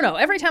don't know,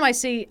 every time I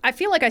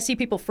feel like I see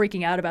people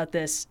freaking out about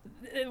this,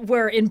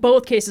 where in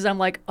both cases I'm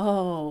like,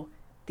 oh,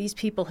 these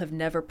people have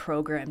never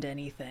programmed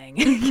anything.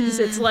 Because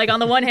it's like,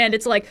 on the one hand,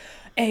 it's like,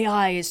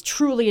 AI is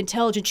truly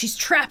intelligent, she's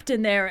trapped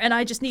in there, and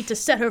I just need to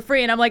set her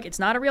free. And I'm like, it's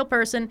not a real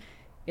person.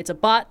 It's a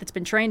bot that's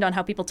been trained on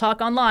how people talk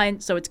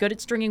online, so it's good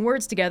at stringing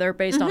words together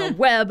based on a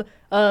web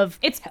of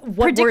what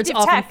words predictive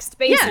often. text,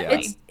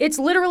 basically. Yeah, it's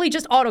literally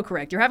just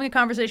autocorrect. You're having a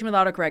conversation with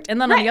autocorrect. And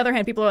then on the other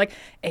hand, people are like,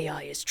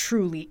 AI is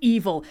truly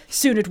evil.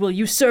 Soon it will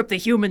usurp the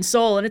human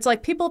soul. And it's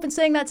like, people have been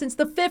saying that since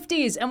the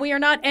 50s, and we are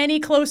not any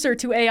closer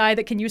to AI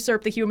that can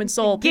usurp the human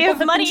soul. People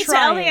Give money to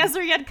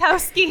Eliezer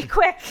Yudkowsky,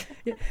 quick.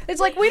 It's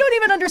like, we don't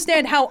even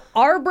understand how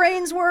our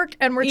brains work,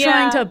 and we're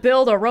trying to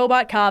build a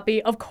robot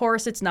copy. Of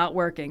course it's not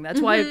working.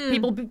 That's why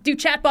people do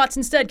chatbots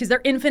instead, because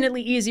they're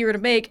infinitely easier to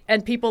make,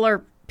 and people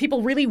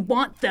really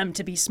want them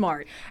to be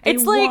smart.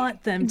 It's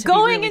like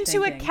going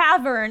into a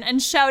cavern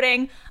and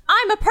shouting,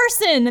 "I'm a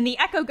person," and the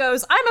echo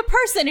goes, "I'm a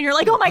person," and you're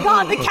like, "Oh my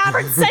god, the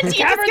cavern's sentient, it's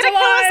gonna kill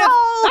us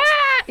all!"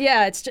 Ah!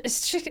 Yeah, it's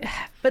just,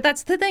 but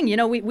that's the thing,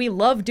 we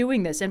love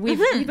doing this, and we've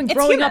been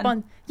growing up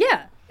on,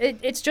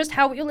 it's just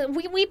how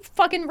we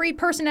fucking read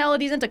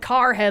personalities into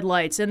car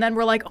headlights, and then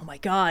we're like, oh my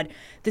god,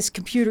 this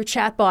computer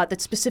chatbot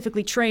that's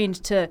specifically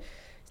trained to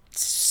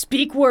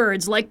speak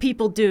words like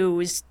people do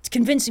is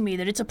convincing me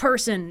that it's a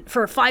person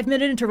for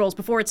 5-minute intervals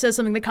before it says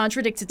something that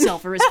contradicts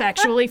itself or is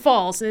factually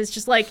false. And it's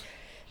just like,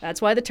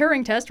 that's why the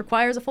Turing test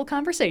requires a full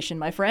conversation,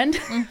 my friend.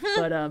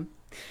 But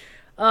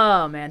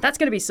oh man, that's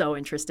gonna be so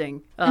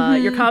interesting.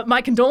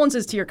 My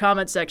condolences to your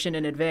comment section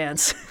in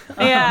advance.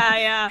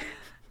 Yeah.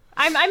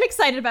 I'm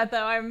excited about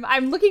though.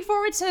 I'm looking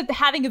forward to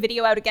having a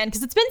video out again,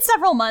 because it's been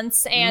several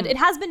months, and it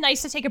has been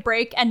nice to take a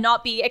break and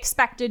not be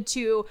expected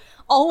to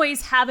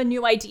always have a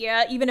new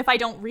idea, even if I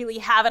don't really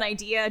have an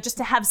idea, just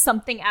to have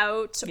something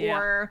out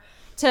or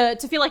to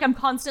feel like I'm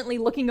constantly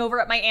looking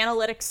over at my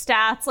analytics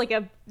stats like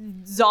a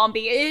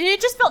zombie. It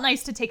just felt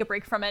nice to take a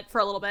break from it for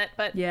a little bit,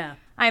 but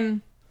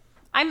I'm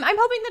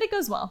hoping that it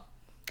goes well.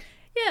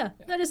 Yeah,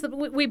 that is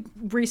we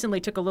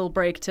recently took a little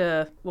break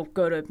to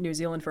go to New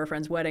Zealand for a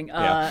friend's wedding.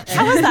 How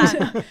was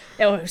that?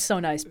 It was so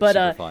nice, but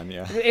super fun,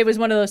 it was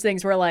one of those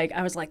things where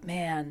I was like,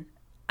 man,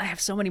 I have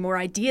so many more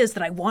ideas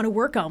that I want to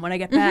work on when I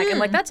get back, and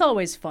that's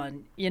always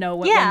fun,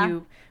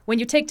 when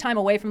you take time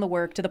away from the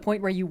work to the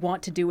point where you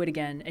want to do it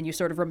again, and you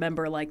sort of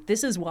remember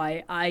this is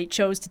why I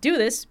chose to do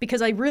this,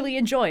 because I really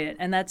enjoy it,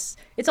 and it's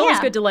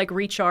always good to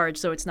recharge,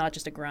 so it's not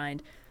just a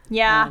grind.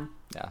 Yeah.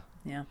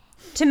 Yeah.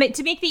 To make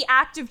the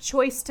active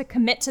choice to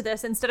commit to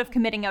this instead of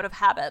committing out of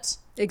habit.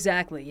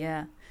 Exactly,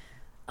 yeah.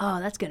 Oh,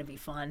 that's going to be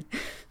fun.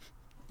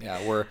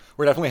 Yeah, we're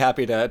definitely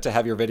happy to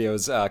have your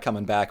videos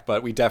coming back,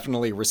 but we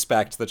definitely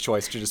respect the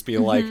choice to just be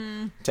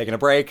taking a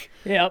break,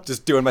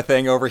 just doing my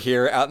thing over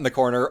here out in the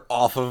corner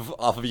off of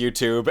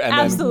YouTube,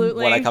 and then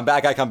when I come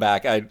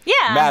back,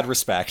 mad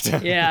respect.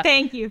 Yeah.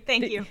 Thank you.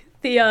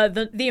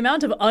 The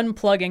amount of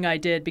unplugging I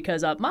did,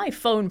 because my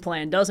phone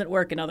plan doesn't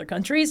work in other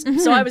countries,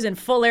 so I was in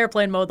full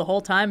airplane mode the whole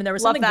time, and there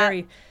was something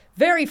very,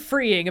 very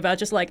freeing about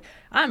just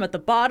I'm at the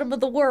bottom of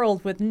the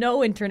world with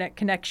no internet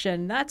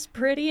connection. That's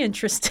pretty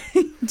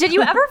interesting. Did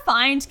you ever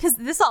find, because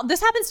this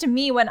happens to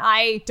me when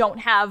I don't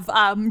have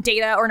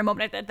data or in a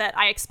moment that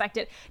I expect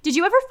it, did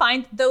you ever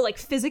find though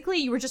physically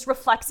you were just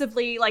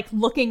reflexively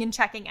looking and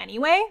checking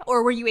anyway,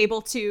 or were you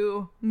able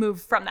to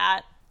move from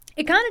that?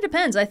 It kind of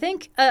depends. I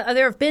think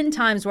there have been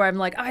times where I'm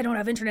like, I don't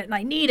have internet and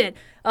I need it.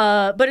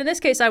 But in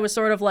this case, I was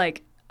sort of when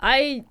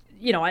I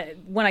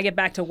get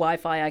back to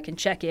Wi-Fi, I can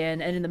check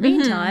in. And in the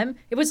meantime,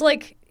 it was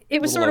sort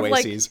of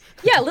oases.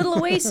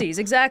 Little oases,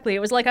 exactly. It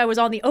was like I was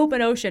on the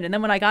open ocean. And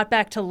then when I got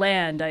back to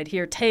land, I'd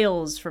hear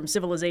tales from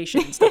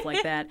civilization and stuff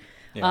like that.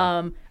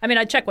 Yeah.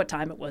 I'd check what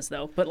time it was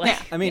though, but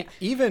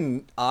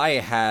even I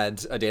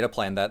had a data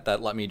plan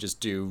that let me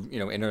just do,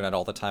 internet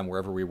all the time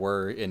wherever we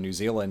were in New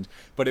Zealand,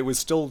 but it was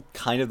still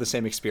kind of the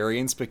same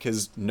experience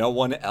because no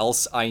one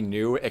else I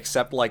knew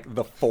except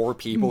the 4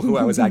 people who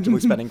I was actively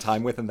spending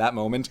time with in that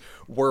moment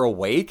were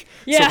awake.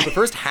 Yeah. So for the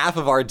first half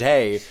of our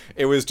day,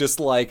 it was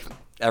just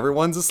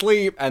everyone's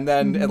asleep, and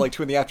then at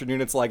 2 PM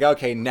it's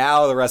okay,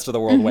 now the rest of the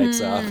world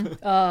wakes up.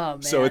 Oh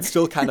man. So it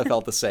still kind of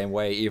felt the same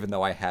way, even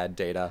though I had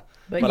data.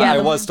 But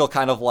I was still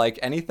kind of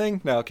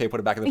anything? No, okay, put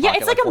it back in the pocket. Yeah,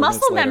 it's like a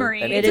muscle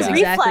memory. It is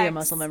exactly a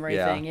muscle memory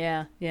thing.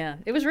 Yeah.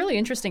 It was really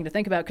interesting to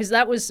think about, because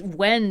that was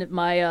when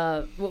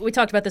my we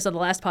talked about this on the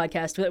last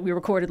podcast that we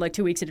recorded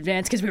 2 weeks in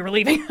advance because we were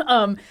leaving.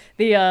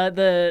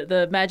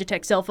 The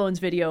Magitech cell phones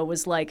video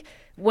was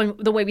when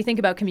the way we think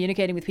about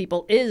communicating with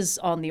people is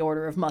on the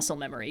order of muscle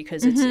memory,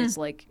 because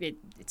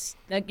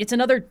it's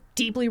another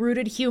deeply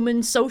rooted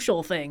human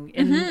social thing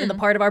in the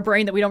part of our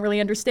brain that we don't really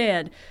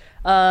understand.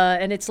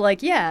 And it's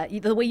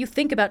the way you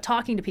think about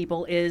talking to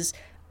people is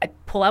I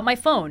pull out my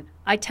phone,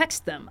 I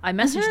text them, I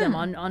message them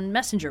on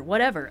Messenger,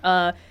 whatever.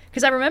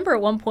 Because I remember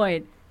at one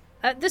point,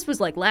 this was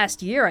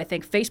last year, I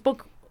think,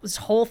 Facebook's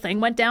whole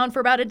thing went down for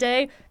about a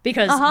day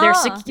because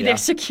their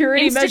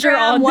security measure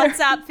on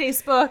WhatsApp,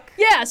 Facebook.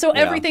 Yeah, so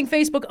everything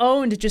Facebook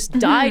owned just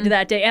died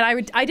that day.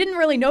 And I didn't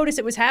really notice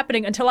it was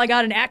happening until I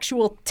got an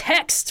actual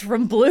text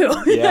from Blue.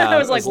 Yeah, I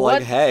was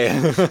what? Hey.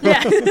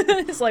 Yeah,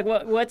 it's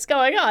what's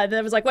going on? And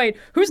I was wait,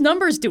 whose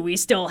numbers do we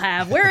still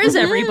have? Where is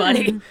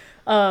everybody?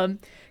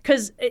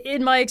 Because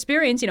in my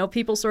experience,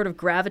 people sort of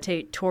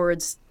gravitate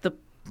towards the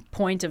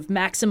point of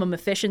maximum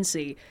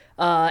efficiency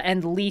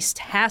and least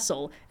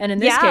hassle. And in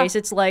this case,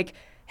 it's like,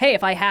 hey,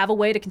 if I have a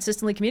way to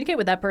consistently communicate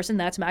with that person,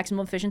 that's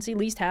maximum efficiency,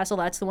 least hassle,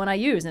 that's the one I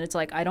use. And it's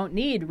like, I don't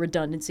need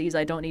redundancies.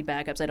 I don't need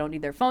backups. I don't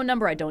need their phone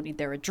number. I don't need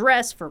their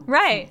address for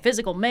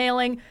physical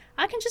mailing.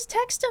 I can just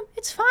text them.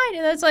 It's fine.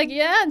 And it's like,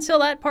 yeah, until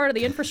that part of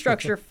the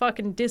infrastructure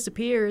fucking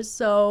disappears.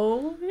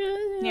 So,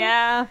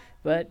 yeah.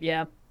 But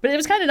it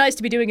was kind of nice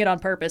to be doing it on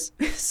purpose.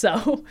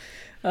 So,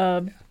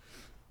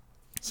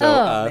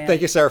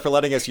 thank you, Sarah, for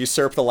letting us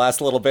usurp the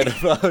last little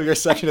bit of your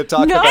section to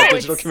talk about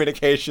digital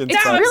communications.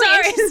 It's really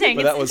interesting.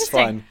 But that was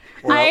fun.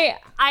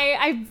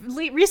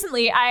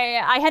 Recently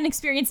I had an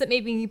experience that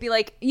made me be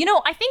like,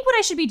 I think what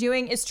I should be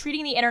doing is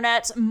treating the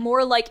internet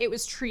more like it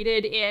was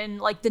treated in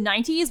like the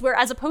 90s, where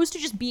as opposed to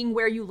just being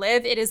where you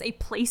live, it is a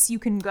place you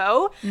can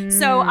go.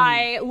 So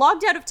I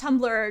logged out of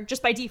Tumblr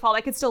just by default.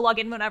 I could still log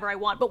in whenever I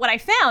want. But what I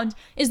found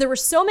is there were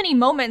so many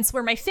moments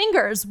where my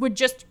fingers would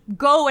just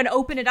go and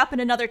open it up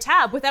in another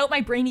tab without my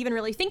brain even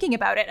really thinking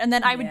about it. And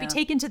then I would be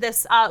taken to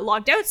this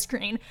logged out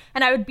screen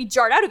and I would be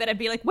jarred out of it. I'd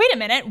be like, wait a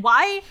minute,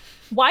 why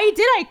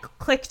did I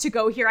click to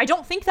go here? I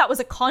don't think that was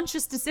a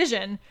conscious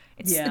decision.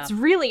 It's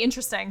really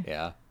interesting.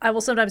 Yeah. I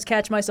will sometimes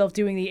catch myself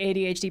doing the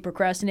ADHD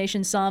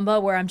procrastination samba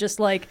where I'm just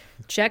like,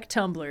 check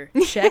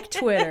Tumblr, check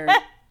Twitter,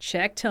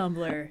 check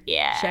Tumblr,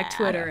 check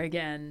Twitter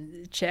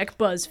again, check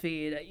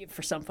BuzzFeed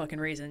for some fucking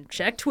reason,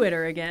 check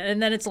Twitter again.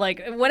 And then it's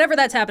like, whenever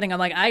that's happening, I'm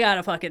like, I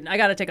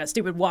gotta take a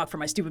stupid walk for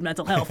my stupid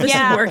mental health. This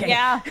isn't working.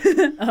 Yeah.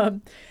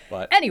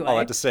 But anyway, all I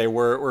have to say,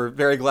 we're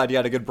very glad you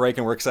had a good break,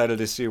 and we're excited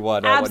to see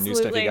what new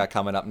stuff you got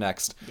coming up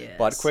next. Yes.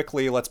 But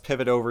quickly, let's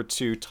pivot over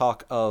to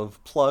talk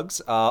of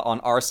plugs.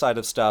 On our side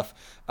of stuff,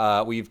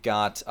 we've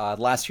got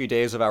last few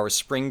days of our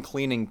spring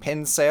cleaning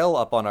pin sale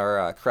up on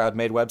our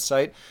CrowdMade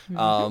website.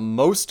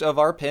 Most of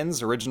our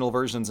pins, original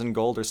versions in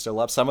gold, are still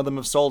up. Some of them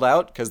have sold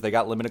out because they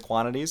got limited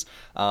quantities,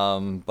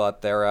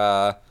 but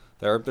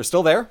they're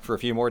still there for a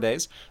few more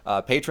days.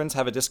 Patrons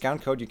have a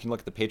discount code. You can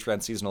look at the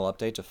Patreon seasonal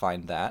update to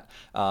find that.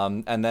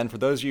 And then for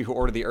those of you who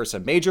order the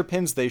Ursa Major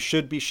pins, they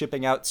should be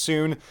shipping out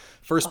soon.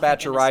 First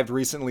batch arrived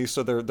recently,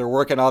 so they're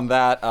working on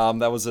that.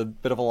 That was a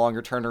bit of a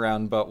longer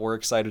turnaround, but we're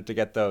excited to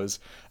get those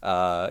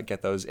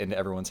into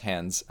everyone's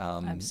hands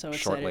I'm so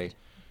shortly. Excited.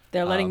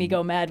 They're letting me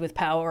go mad with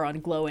power on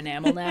glow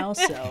enamel now,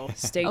 so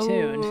stay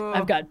tuned.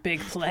 I've got big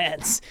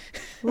plans.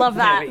 Love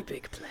that. Very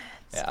big plans.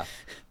 Yeah.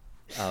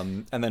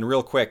 And then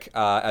real quick,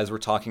 as we're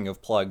talking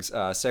of plugs,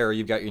 Sarah,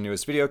 you've got your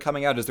newest video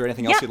coming out. Is there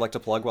anything else you'd like to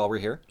plug while we're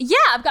here? Yeah,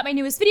 I've got my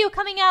newest video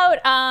coming out.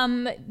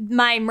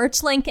 My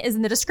merch link is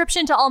in the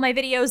description to all my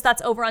videos.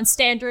 That's over on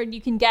Standard.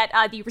 You can get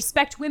the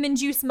Respect Women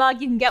juice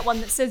mug. You can get one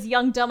that says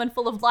young, dumb, and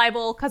full of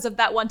libel because of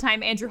that one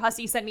time Andrew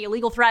Hussey sent me a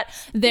legal threat.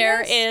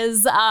 There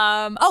is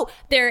Trials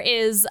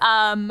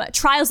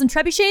and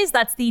Trebuchets.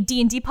 That's the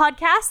D&D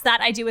podcast that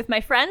I do with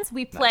my friends.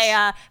 We play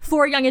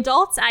 4 young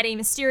adults at a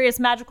mysterious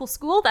magical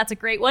school. That's a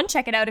great one.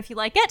 Check it out if you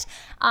like it.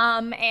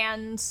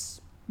 And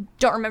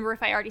don't remember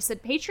if I already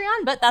said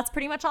Patreon, but that's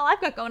pretty much all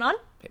I've got going on.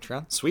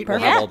 Patreon. Sweet. We'll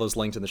have all those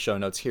linked in the show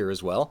notes here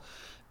as well.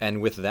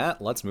 And with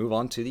that, let's move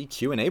on to the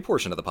Q&A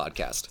portion of the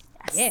podcast.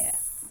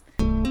 Yes.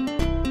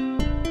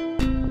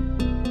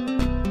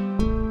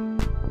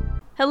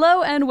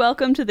 Hello and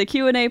welcome to the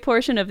Q&A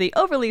portion of the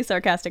Overly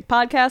Sarcastic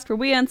podcast, where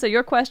we answer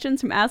your questions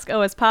from Ask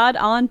OSPod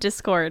on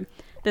Discord.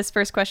 This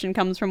first question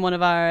comes from one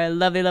of our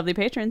lovely, lovely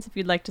patrons. If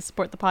you'd like to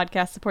support the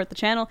podcast, support the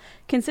channel,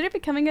 consider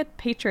becoming a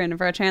patron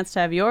for a chance to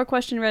have your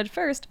question read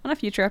first on a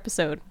future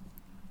episode.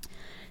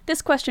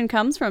 This question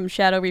comes from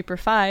Shadow Reaper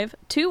 5.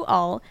 To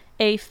all,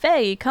 a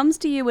fae comes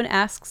to you and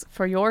asks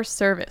for your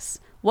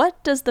service.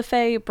 What does the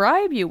fae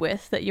bribe you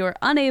with that you are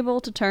unable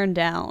to turn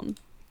down?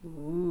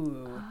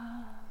 Ooh.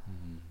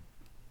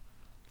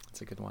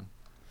 That's a good one.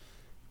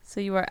 So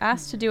you are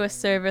asked to do a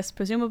service,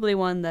 presumably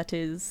one that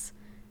is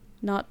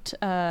not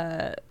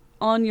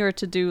on your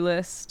to-do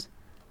list.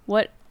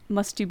 What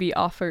must you be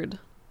offered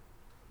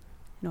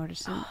in order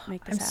to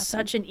make this happen? I'm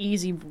such an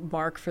easy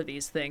mark for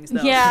these things,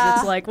 though. Yeah. 'Cause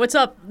it's like, what's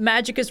up?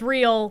 Magic is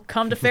real.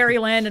 Come to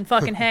Fairyland and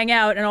fucking hang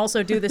out and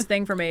also do this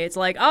thing for me. It's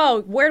like,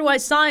 oh, where do I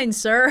sign,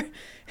 sir?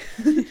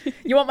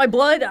 You want my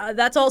blood?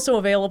 That's also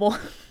available.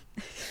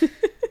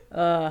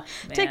 Man.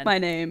 Take my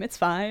name. It's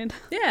fine.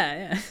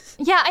 Yeah.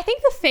 Yeah, I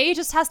think the fae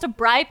just has to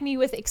bribe me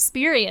with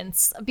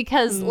experience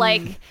because,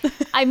 like,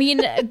 I mean,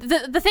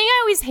 the thing I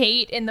always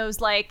hate in those,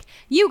 like,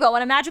 you go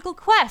on a magical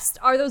quest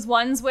are those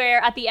ones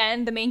where at the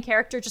end the main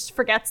character just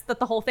forgets that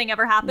the whole thing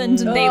ever happened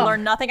and they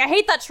learn nothing. I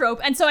hate that trope.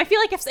 And so I feel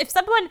like if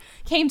someone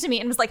came to me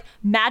and was like,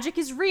 magic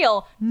is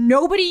real,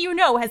 nobody you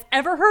know has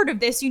ever heard of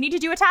this, you need to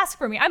do a task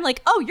for me. I'm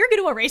like, oh, you're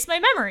going to erase my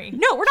memory.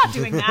 No, we're not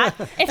doing that.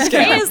 If the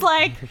fae is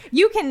like,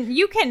 you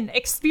can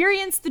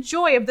experience the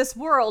joy of this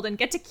world and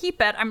get to keep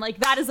it, I'm like,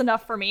 that is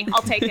enough for me.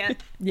 I'll take it.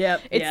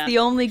 Yep. It's the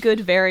only good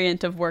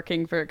variant of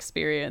working for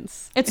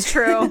experience. It's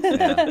true.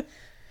 Yeah.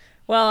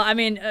 Well, I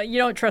mean, you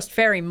don't trust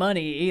fairy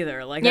money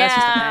either. Like, that's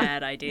just a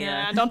bad idea.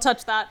 Yeah, don't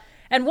touch that.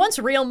 And once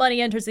real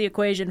money enters the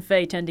equation,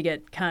 Fae tend to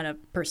get kind of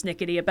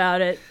persnickety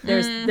about it.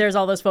 There's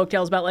all those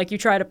folktales about, like, you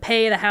try to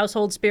pay the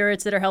household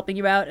spirits that are helping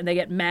you out, and they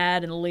get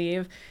mad and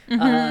leave,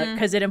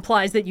 because it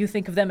implies that you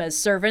think of them as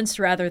servants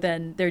rather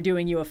than they're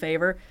doing you a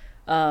favor.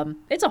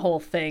 It's a whole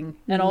thing.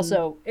 And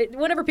also,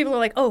 whenever people are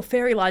like, oh,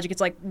 fairy logic,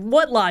 it's like,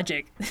 what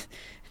logic?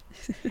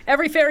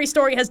 Every fairy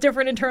story has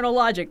different internal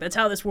logic. That's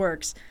how this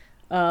works.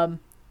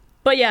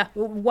 But yeah,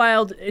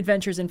 wild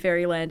adventures in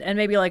fairyland, and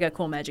maybe like a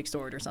cool magic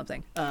sword or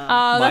something.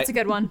 That's a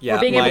good one. Yeah, or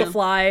being able to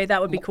fly, that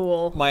would be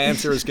cool. My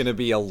answer is going to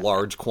be a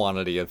large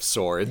quantity of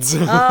swords.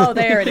 Oh,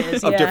 there it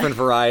is. Of yeah. different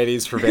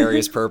varieties for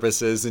various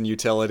purposes and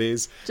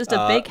utilities. Just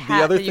a big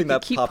hat that you can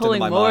keep pulling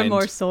more and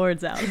more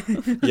swords out.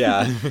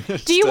 Yeah.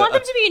 Do you want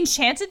them to be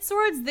enchanted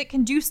swords that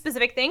can do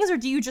specific things, or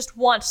do you just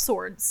want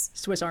swords?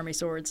 Swiss Army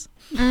swords.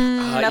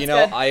 That's you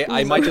know, good.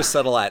 I might just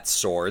settle at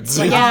swords.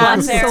 Yeah,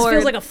 One fair. sword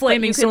Feels like a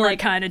flaming that you can, sword like,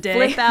 kind of day.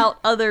 flip out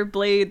other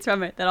blades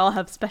from it that all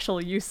have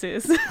special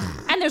uses.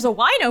 And there's a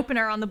wine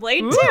opener on the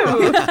blade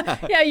too.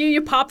 Yeah,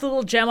 you pop the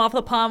little gem off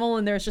the pommel,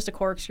 and there's just a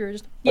corkscrew.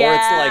 Just, Or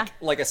it's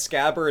like a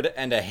scabbard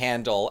and a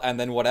handle, and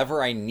then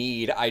whatever I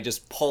need, I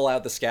just pull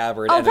out the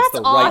scabbard, and it's that's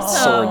the right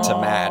awesome. sword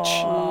to match.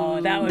 oh,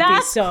 that would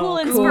That's be so cool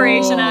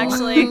inspiration,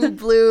 actually.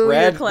 Blue,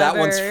 Red, you're clever. that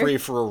one's free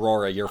for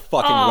Aurora. You're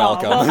fucking Oh,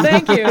 welcome. well,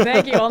 thank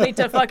you. I'll need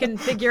to fucking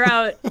figure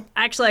out.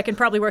 Actually, I can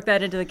probably work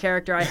that into the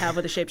character I have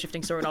with a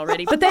shapeshifting sword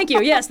already. But thank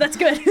you. Yes, that's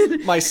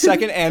good. My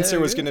second answer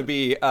was going to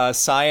be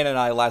Cyan and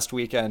I last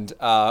weekend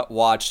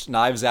watched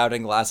Knives Out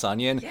and Glass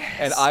Onion,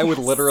 and I would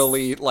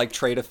literally like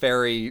trade a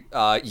fairy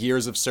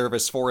years of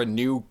service for a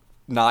new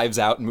Knives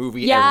Out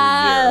movie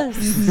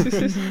every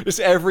year. Just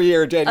every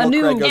year, Daniel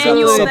Craig goes out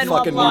to some Benoit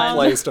fucking new Blanc.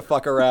 place to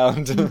fuck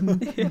around.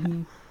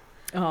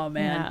 Oh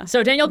man. Yeah.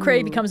 So Daniel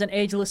Craig becomes an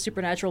ageless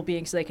supernatural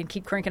being, so they can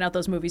keep cranking out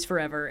those movies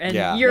forever, and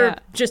Yeah. you're Yeah.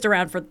 just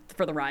around for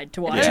the ride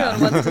to watch. Yeah.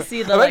 Everyone wants to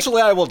see the like,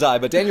 Eventually, I will die,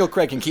 but Daniel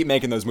Craig can keep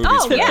making those movies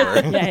Oh, yeah.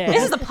 forever. Yeah.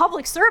 This is a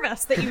public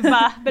service that you've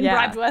been Yeah.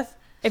 bribed with.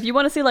 If you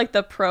want to see like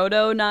the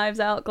proto Knives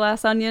Out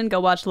Glass Onion, go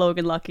watch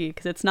Logan Lucky,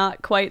 because it's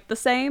not quite the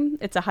same.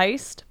 It's a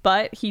heist,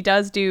 but he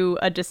does do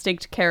a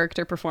distinct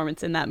character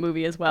performance in that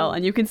movie as well.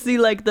 And you can see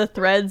like the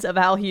threads of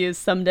how he is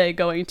someday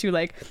going to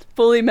like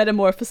fully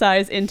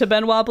metamorphosize into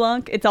Benoit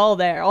Blanc. It's all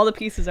there. All the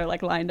pieces are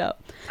like lined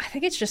up. I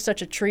think it's just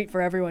such a treat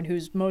for everyone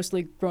who's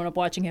mostly grown up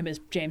watching him as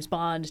James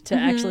Bond to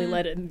actually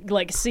let it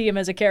like see him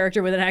as a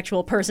character with an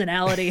actual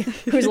personality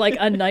who's like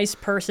a nice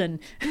person.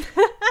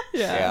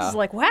 Yeah. It's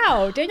like,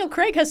 wow, Daniel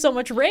Craig has so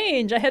much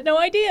range. I had no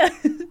idea.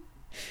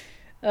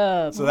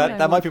 So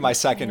that might be my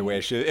second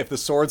wish, if the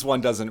swords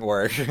one doesn't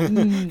work.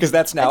 Because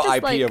that's now just,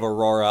 IP like- of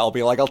Aurora. I'll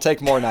be like, I'll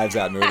take more Knives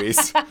Out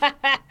movies.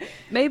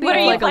 Maybe What are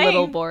it's you like a little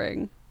playing?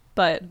 boring,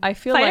 but I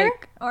feel Fighter?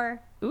 like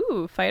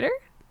Or fighter,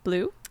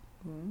 blue.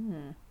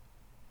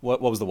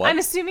 What was the what? I'm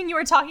assuming you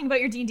were talking about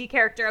your D&D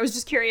character. I was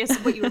just curious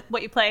what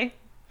you play.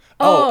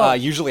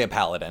 Usually a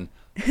paladin.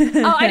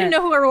 Oh, I didn't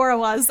know who Aurora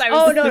was. I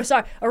was Oh no,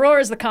 sorry.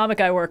 Aurora's the comic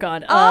I work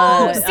on.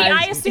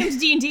 I assumed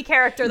D&D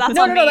character. That's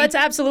No, on no, me. no, that's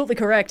absolutely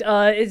correct.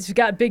 It's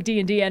got big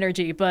D&D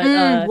energy, but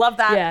love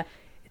that. Yeah,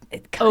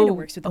 it kind of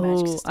works with the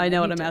magic system. I know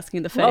what need I'm to-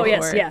 asking the Fae Oh,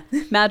 yes, for. yeah.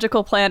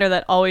 Magical planner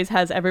that always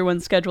has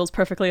everyone's schedules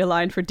perfectly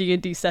aligned for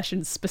D&D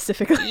sessions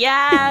specifically.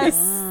 Yes.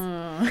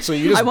 So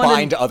you just I wanted-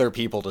 bind other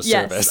people to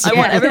Yes, service. I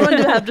want everyone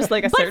to have just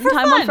like a certain for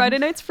time fun. on Friday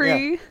nights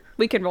free. Yeah.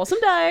 We can roll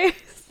some dice.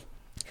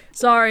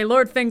 Sorry,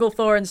 Lord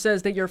Finglethorn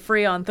says that you're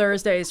free on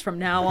Thursdays from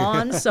now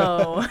on,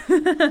 so...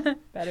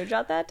 Better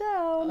jot that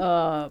down.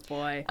 Oh,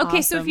 boy.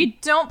 Okay, so if you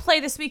don't play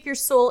this week, your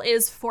soul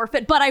is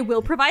forfeit, but I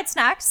will provide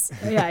snacks.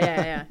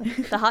 Yeah.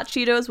 The hot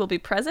Cheetos will be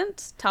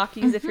present.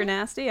 Takis if you're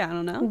nasty. I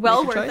don't know.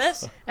 Well Make your worth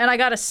choice. it. And I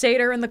got a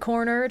satyr in the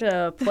corner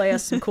to play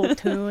us some cool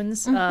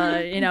tunes.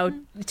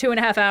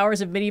 2.5 hours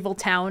of medieval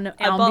town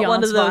I bought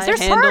one of ambiance those vibes.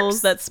 candles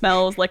harps. that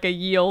smells like a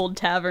ye old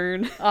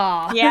tavern.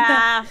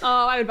 Yeah.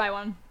 Oh, I would buy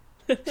one.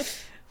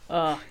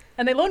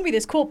 And they loaned me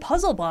this cool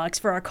puzzle box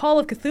for our Call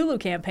of Cthulhu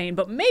campaign,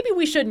 but maybe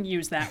we shouldn't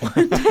use that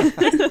one.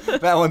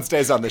 That one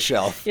stays on the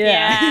shelf.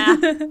 Yeah.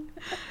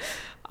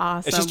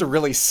 Awesome. It's just a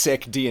really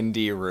sick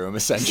D&D room,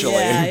 essentially.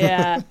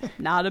 Yeah.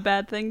 Not a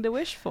bad thing to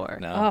wish for.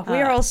 No. Oh, we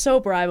are all so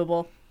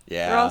bribable.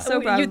 Yeah. We're all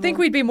so You'd think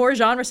we'd be more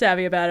genre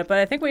savvy about it, but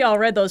I think we all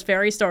read those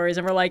fairy stories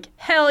and we're like,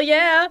 hell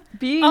yeah.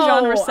 Being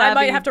genre I savvy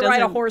might have to ride a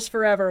doesn't horse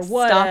forever. stop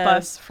What?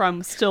 us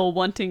from still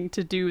wanting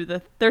to do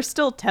they're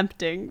still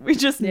tempting. We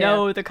just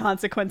know the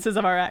consequences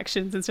of our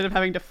actions instead of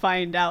having to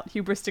find out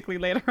hubristically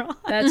later on.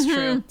 That's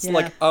true. It's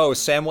like,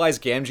 Samwise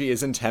Gamgee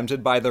isn't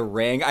tempted by the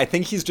ring. I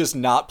think he's just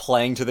not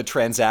playing to the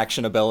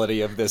transaction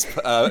ability of this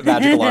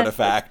magical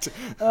artifact.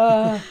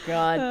 Oh,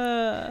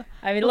 God.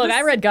 I mean, look,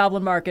 I read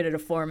Goblin Market at a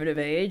formative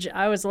age.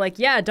 I was like,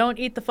 yeah, don't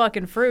eat the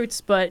fucking fruits,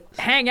 but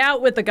hang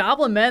out with the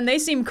goblin men. They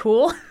seem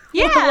cool.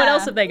 Yeah. What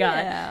else have they got?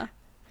 Yeah.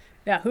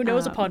 Yeah, who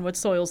knows upon what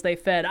soils they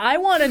fed? I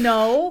want to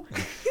know.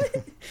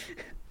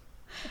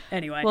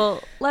 Anyway.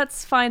 Well,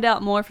 let's find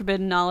out more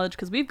forbidden knowledge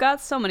because we've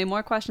got so many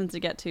more questions to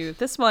get to.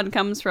 This one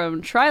comes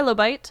from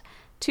Trilobite.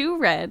 to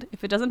Red,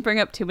 if it doesn't bring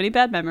up too many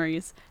bad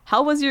memories,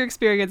 how was your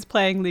experience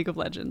playing League of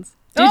Legends?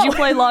 Did you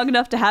play long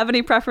enough to have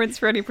any preference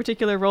for any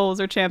particular roles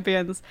or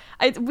champions?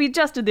 We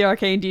just did the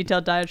Arcane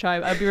detailed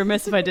diatribe. I'd be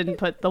remiss if I didn't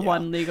put the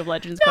one League of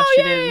Legends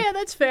question in. Yeah,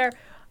 that's fair.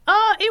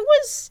 It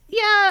was,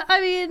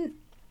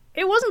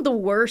 it wasn't the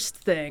worst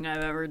thing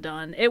I've ever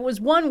done. It was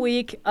 1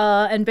 week,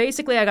 and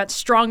basically I got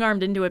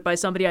strong-armed into it by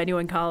somebody I knew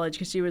in college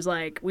because she was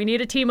like, we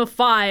need a team of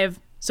 5,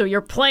 so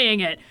you're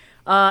playing it.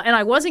 And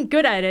I wasn't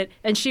good at it,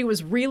 and she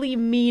was really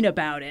mean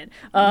about it.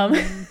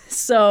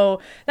 So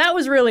that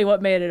was really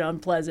what made it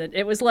unpleasant.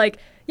 It was like,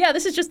 yeah,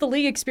 this is just the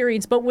League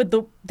experience, but with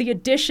the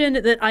addition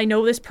that I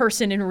know this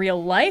person in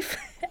real life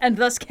and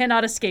thus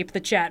cannot escape the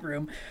chat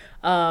room.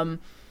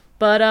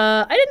 But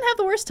I didn't have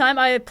the worst time.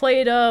 I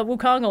played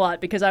Wukong a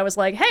lot because I was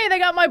like, hey, they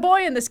got my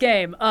boy in this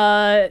game.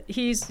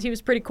 He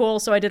was pretty cool,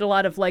 so I did a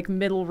lot of like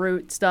middle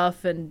route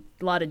stuff and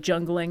a lot of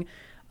jungling.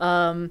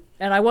 And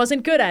I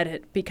wasn't good at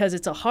it because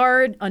it's a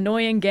hard,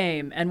 annoying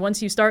game. And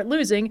once you start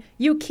losing,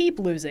 you keep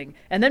losing.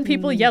 And then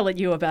people yell at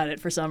you about it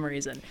for some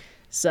reason.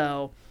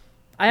 So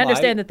I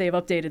understand that they've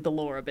updated the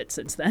lore a bit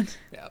since then.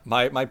 Yeah,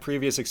 my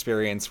previous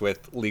experience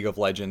with League of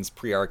Legends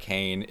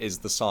pre-Arcane is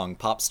the song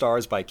Pop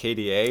Stars by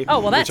KDA,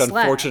 oh, well, that which slaps.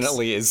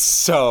 Unfortunately is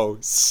so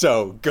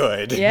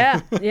good.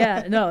 Yeah,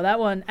 no, that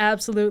one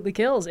absolutely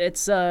kills.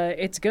 It's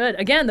good.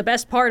 Again, the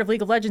best part of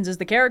League of Legends is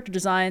the character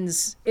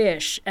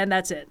designs-ish, and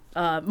that's it.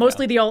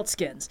 Mostly the alt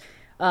skins.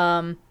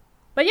 But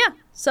yeah,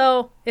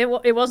 so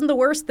it wasn't the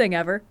worst thing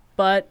ever,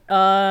 but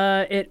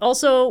it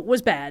also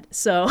was bad,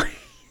 so,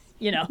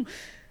 you know.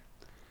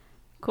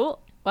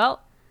 Cool.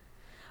 Well,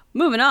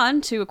 moving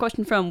on to a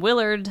question from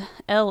Willard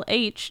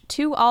LH.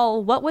 To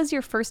all, what was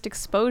your first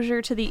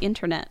exposure to the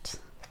internet?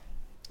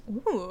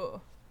 Ooh.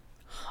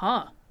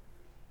 Huh.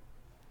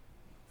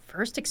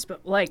 First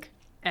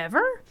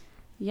ever?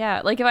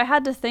 Yeah, like if I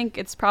had to think,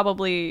 it's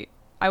probably,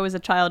 I was a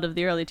child of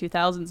the early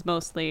 2000s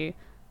mostly,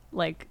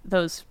 like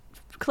those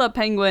Club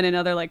Penguin and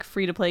other like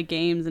free-to-play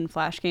games and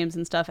flash games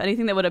and stuff.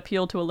 Anything that would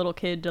appeal to a little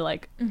kid to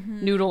like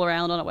noodle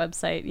around on a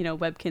website, you know,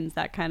 Webkins,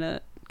 that kind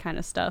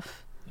of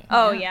stuff.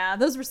 Oh yeah,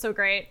 those were so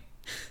great.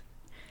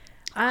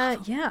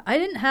 Yeah, I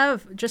didn't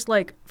have just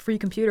like free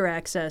computer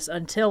access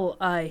until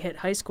I hit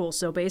high school.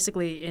 So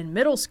basically in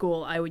middle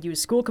school, I would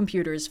use school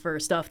computers for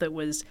stuff that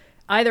was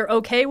either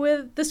okay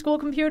with the school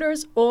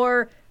computers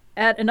or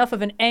at enough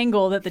of an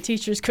angle that the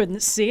teachers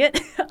couldn't see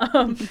it.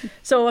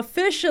 So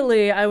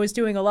officially, I was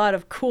doing a lot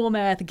of cool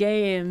math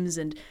games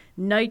and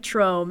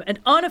Nitrome, and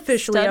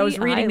unofficially, I was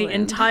reading the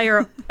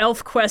entire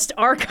ElfQuest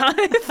archive.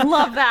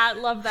 Love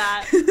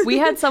that. We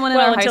had someone in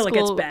our high until it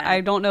gets school, bad.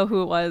 I don't know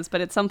who it was,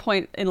 but at some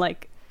point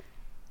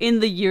in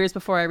the years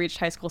before I reached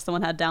high school,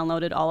 someone had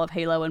downloaded all of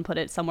Halo and put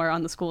it somewhere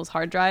on the school's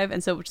hard drive,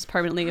 and so it was just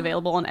permanently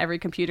available on every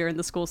computer in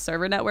the school's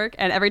server network.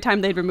 And every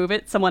time they'd remove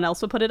it, someone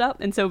else would put it up,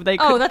 and so they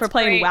were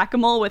playing great.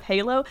 Whack-A-Mole with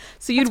Halo.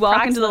 So you'd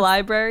walk into the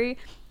library,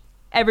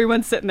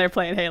 everyone's sitting there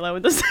playing Halo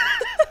with this.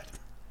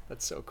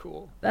 That's so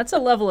cool. That's a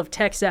level of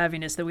tech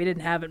savviness that we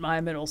didn't have at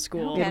my middle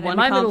school. We had In one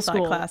my comp middle sci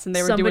school class, and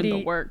they were doing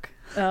the work.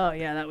 Oh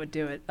yeah, that would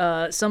do it.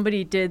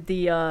 Somebody did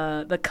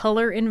the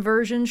color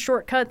inversion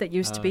shortcut that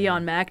used to be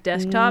on Mac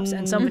desktops,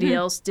 and somebody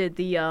else did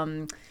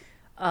the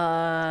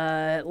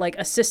like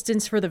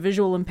assistance for the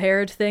visual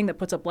impaired thing that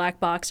puts a black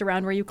box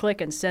around where you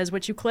click and says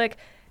what you click.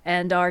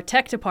 And our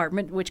tech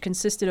department, which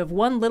consisted of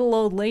one little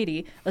old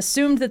lady,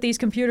 assumed that these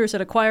computers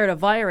had acquired a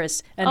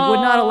virus and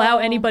would not allow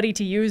anybody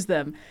to use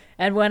them.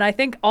 And when I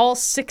think all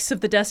 6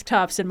 of the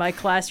desktops in my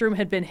classroom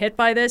had been hit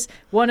by this,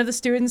 one of the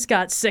students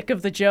got sick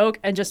of the joke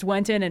and just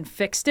went in and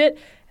fixed it.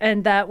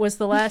 And that was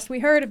the last we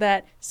heard of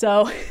that.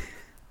 So,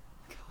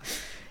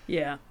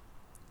 yeah.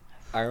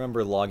 I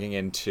remember logging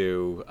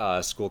into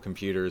school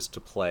computers to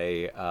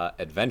play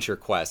Adventure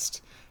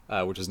Quest,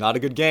 which is not a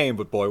good game,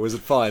 but boy, was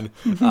it fun.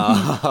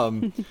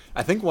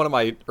 I think one of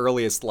my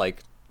earliest,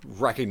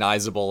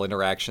 recognizable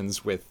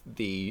interactions with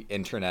the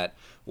internet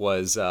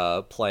was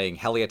playing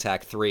Heli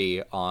Attack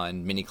 3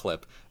 on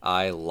Miniclip.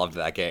 I loved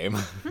that game.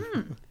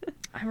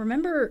 I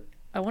remember,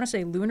 I want to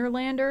say Lunar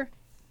Lander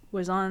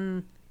was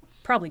on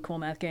probably Cool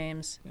Math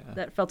Games. Yeah.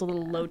 That felt a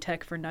little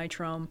low-tech for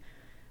Nitrome.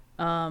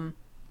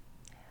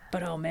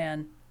 But oh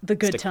man, the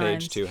good Stick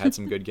times. Page 2 had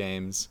some good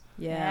games.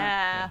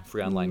 Yeah.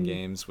 Free online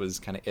games was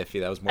kind of iffy.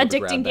 That was more of a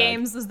grab Addicting bag.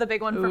 Games was the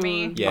big one for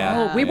me.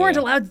 Yeah. Oh, we weren't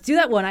allowed to do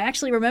that one. I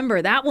actually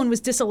remember. That one was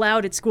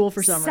disallowed at school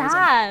for some reason.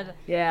 Sad.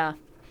 Yeah.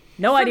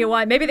 No idea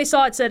why. Maybe they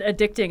saw it said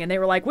addicting and they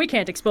were like, we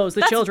can't expose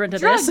the children to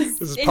drugs. this.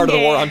 This is part of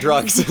the war on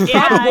drugs.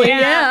 Probably,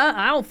 yeah.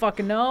 I don't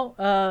fucking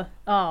know.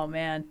 Oh,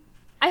 man.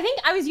 I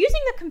think I was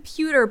using the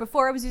computer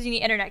before I was using the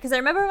internet, because I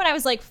remember when I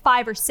was like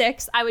 5 or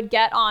 6, I would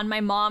get on my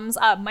mom's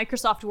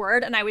Microsoft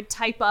Word and I would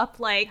type up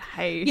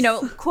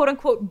quote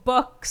unquote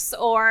books,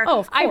 or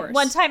of course.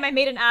 One time I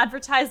made an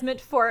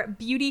advertisement for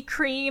beauty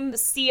cream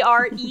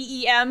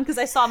CREEM because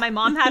I saw my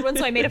mom had one,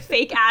 so I made a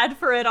fake ad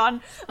for it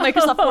on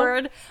Microsoft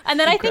Word. And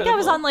then I think I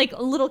was on like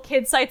little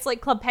kid sites like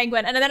Club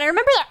Penguin. And then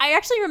I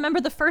actually remember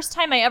the first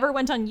time I ever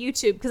went on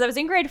YouTube, because I was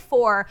in grade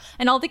 4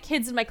 and all the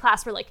kids in my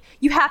class were like,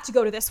 you have to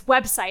go to this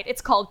website. It's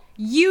called called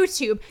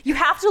YouTube. You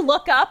have to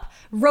look up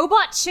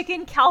Robot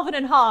Chicken Calvin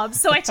and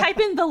Hobbes. So I type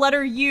in the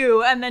letter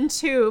U and then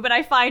tube, and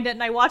I find it,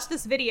 and I watch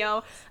this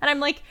video, and I'm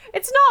like,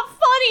 it's not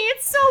funny,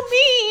 it's so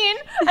mean.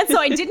 And so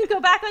I didn't go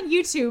back on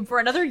YouTube for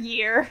another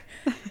year.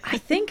 I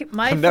think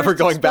I'm never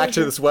going back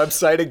to this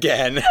website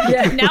again.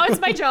 Yeah, now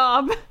it's my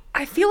job.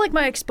 I feel like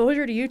my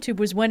exposure to YouTube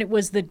was when it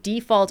was the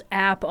default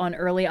app on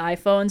early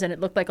iPhones and it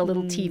looked like a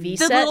little TV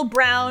set. The little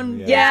brown.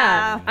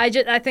 Yeah. I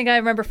think I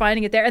remember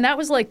finding it there. And that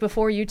was like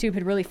before YouTube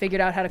had really figured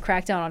out how to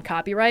crack down on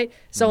copyright.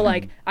 So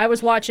like I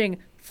was watching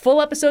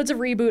full episodes of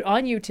Reboot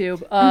on YouTube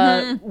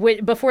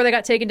before they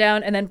got taken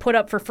down and then put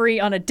up for free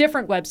on a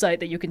different website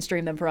that you can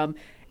stream them from.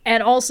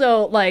 And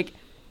also like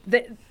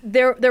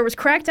there was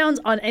crackdowns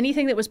on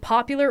anything that was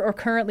popular or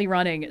currently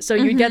running. So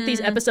you'd get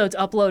these episodes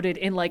uploaded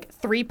in like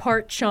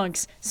 3-part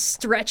chunks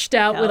stretched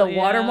out with a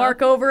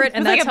watermark over it.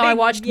 And that's how I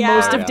watched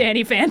most of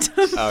Danny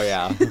Phantom. Oh,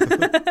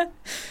 yeah.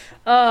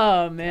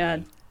 Oh,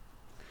 man.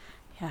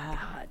 Yeah.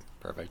 God.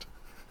 Perfect.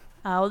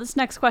 Well, this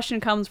next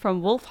question comes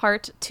from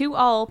Wolfheart. To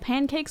all,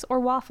 pancakes or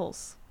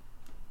waffles?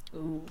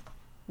 Ooh,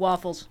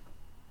 waffles.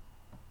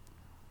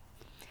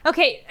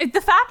 Okay,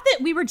 the fact that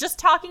we were just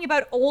talking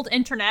about old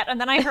internet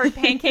and then I heard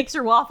pancakes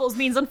or waffles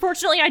means,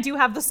 unfortunately, I do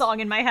have the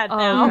song in my head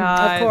now.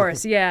 God. Of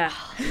course, yeah.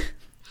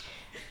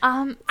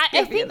 I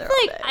think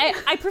like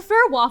I prefer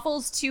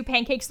waffles to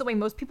pancakes the way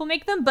most people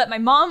make them, but my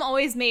mom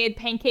always made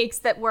pancakes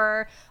that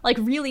were like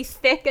really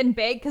thick and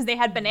big because they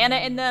had banana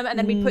in them, and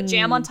then we'd put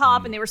jam on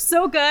top, and they were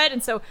so good.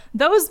 And so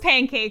those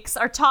pancakes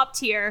are top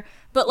tier.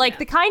 But like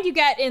the kind you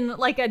get in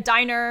like a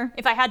diner,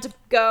 if I had to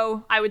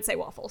go, I would say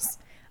waffles.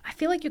 I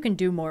feel like you can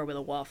do more with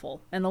a waffle,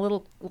 and the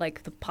little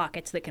like the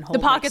pockets that can hold. The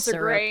pockets like, are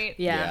syrup. great.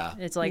 Yeah,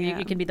 it's like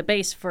it can be the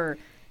base for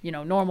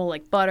normal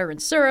like butter and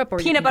syrup, or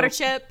peanut butter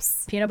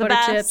chips. Peanut butter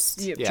chips,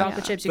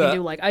 chocolate chips. You can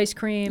do like ice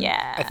cream.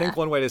 Yeah. I think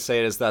one way to say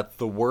it is that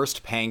the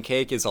worst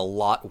pancake is a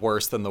lot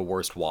worse than the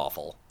worst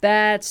waffle.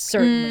 That's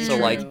certainly So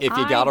true. like if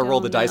you gotta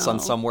roll the don't dice on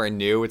know. somewhere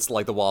new, it's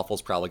like the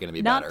waffle's probably gonna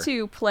be Not better.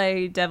 to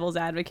play devil's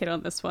advocate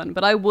on this one,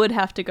 but I would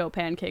have to go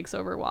pancakes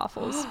over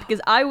waffles because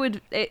I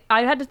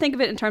had to think of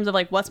it in terms of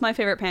like what's my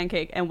favorite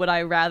pancake and would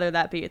I rather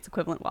that be its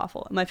equivalent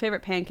waffle. My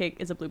favorite pancake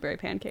is a blueberry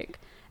pancake.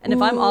 And if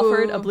I'm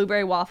offered a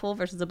blueberry waffle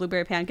versus a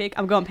blueberry pancake,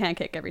 I'm going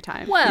pancake every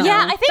time. Well,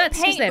 Yeah, I that's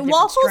 'cause think they have different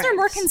waffles are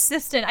more strengths.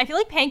 consistent. I feel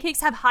like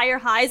pancakes have higher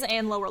highs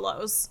and lower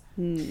lows.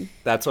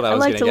 That's what I was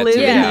like gonna to get live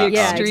to. in the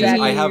extremes.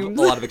 I have a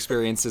lot of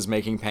experiences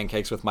making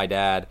pancakes with my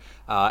dad,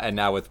 and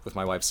now with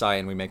my wife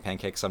Cyan, we make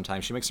pancakes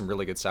sometimes. She makes some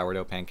really good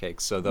sourdough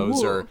pancakes. So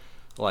those are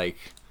like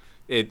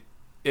it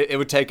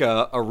would take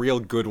a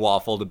real good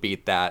waffle to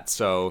beat that.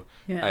 So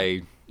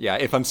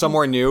if I'm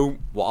somewhere new,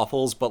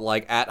 waffles, but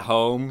like at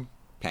home,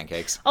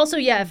 pancakes. Also,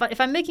 yeah, if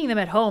I'm making them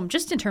at home,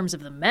 just in terms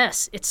of the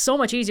mess, it's so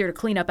much easier to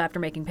clean up after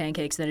making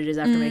pancakes than it is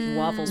after making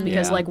waffles,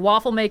 because like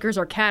waffle makers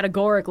are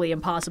categorically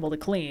impossible to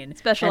clean,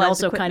 Specialized and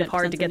also kind of equipment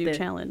hard to presents a get new the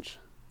challenge.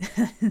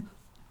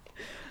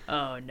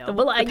 Oh no, The,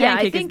 but the I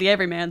pancake think is the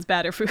everyman's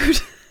batter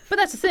food. But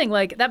that's the thing,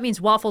 like, that means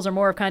waffles are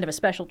more of kind of a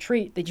special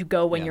treat that you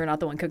go when Yeah. you're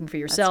not the one cooking for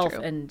yourself.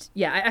 true. And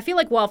yeah, I feel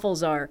like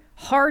waffles are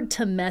hard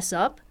to mess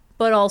up,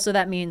 but also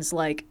that means,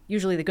 like,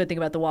 usually the good thing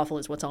about the waffle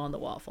is what's on the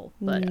waffle.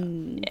 But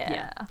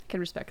Yeah. Can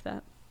respect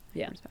that.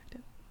 yeah. Respect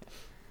it.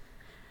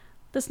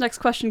 This next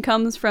question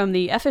comes from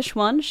the Effish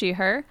one, she,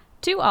 her.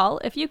 To all,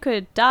 if you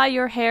could dye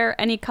your hair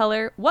any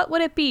color, what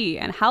would it be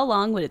and how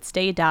long would it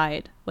stay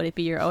dyed? Would it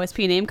be your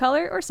OSP name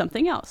color or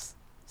something else?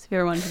 So if you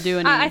ever wanted to do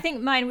any... I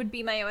think mine would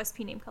be my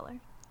OSP name color.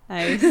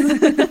 Nice.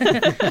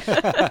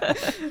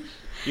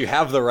 You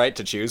have the right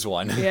to choose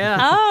one. Yeah.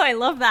 Oh, I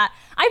love that.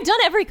 I've done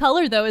every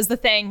color though is the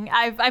thing.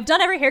 I've done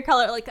every hair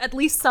color like at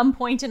least some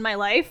point in my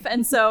life,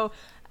 and so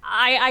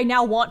I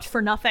now want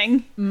for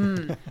nothing.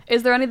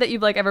 Is there any that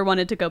you've like ever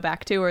wanted to go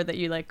back to or that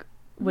you like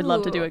would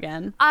love to do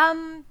again?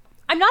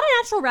 I'm not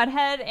a natural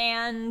redhead,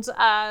 and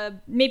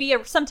maybe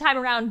sometime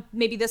around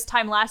maybe this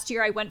time last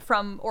year, I went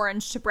from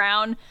orange to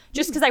brown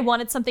just because I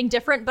wanted something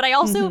different. But I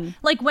also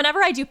like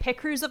whenever I do pic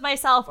crews of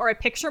myself or I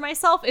picture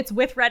myself, it's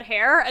with red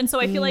hair, and so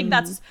I feel like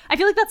that's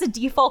a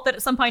default that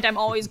at some point I'm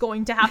always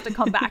going to have to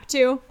come back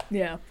to.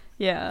 Yeah.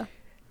 Yeah.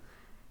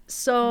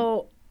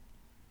 So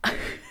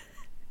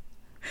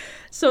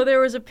there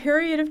was a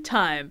period of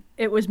time,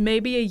 it was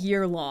maybe a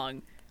year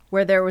long,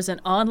 where there was an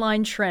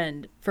online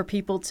trend for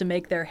people to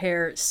make their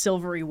hair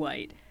silvery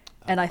white.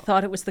 And I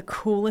thought it was the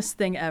coolest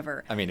thing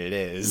ever. I mean, it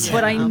is.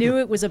 But I knew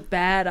it was a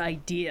bad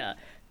idea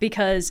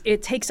because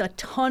it takes a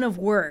ton of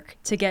work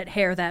to get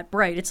hair that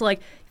bright. It's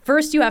like,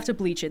 first you have to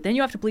bleach it, then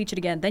you have to bleach it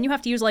again, then you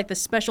have to use like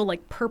this special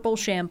like purple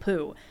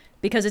shampoo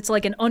because it's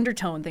like an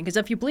undertone thing. Because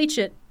if you bleach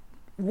it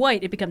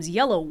white, it becomes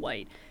yellow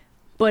white.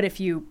 But if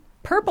you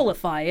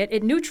purplify it,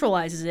 it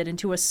neutralizes it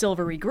into a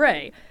silvery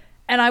gray.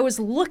 And I was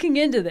looking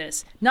into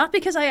this, not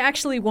because I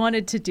actually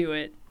wanted to do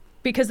it,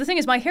 because the thing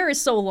is my hair is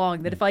so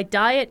long that if I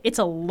dye it, it's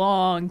a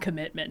long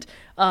commitment.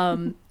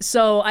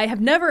 So I have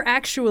never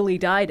actually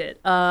dyed it.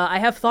 I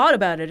have thought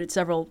about it at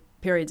several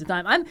periods of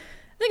time.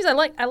 things I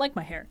like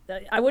my hair.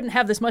 I wouldn't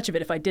have this much of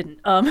it if I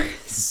didn't.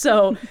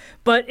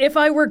 But if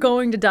I were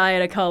going to dye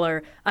it a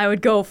color, I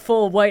would go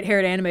full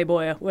white-haired anime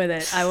boy with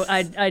it.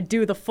 I'd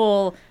do the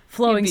full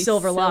flowing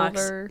silver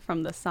locks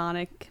from the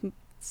Sonic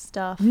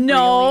stuff.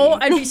 No,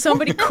 really. I'd be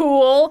somebody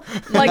cool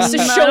like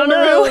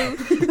Shishomaru.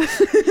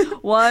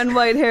 One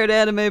white-haired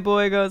anime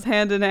boy goes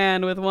hand in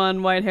hand with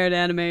one white-haired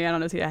anime. I don't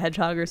know, is he a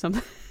hedgehog or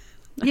something?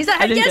 He's a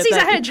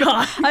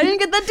hedgehog. I didn't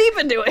get that deep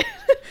into it.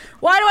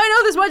 Why do I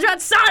know this much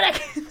about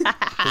Sonic?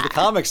 Because the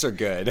comics are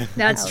good.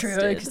 That's true.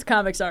 Because the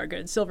comics are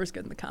good. Silver's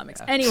good in the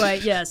comics. Yeah.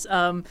 Anyway, yes.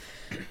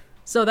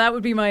 So that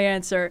would be my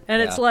answer.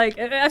 And it's like,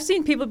 I've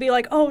seen people be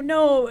like, oh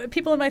no,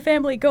 people in my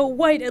family go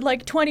white at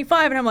like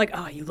 25. And I'm like,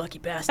 oh, you lucky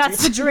bastard.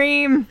 That's the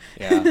dream.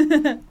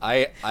 Yeah.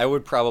 I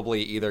would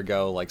probably either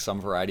go like some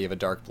variety of a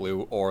dark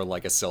blue or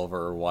like a silver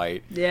or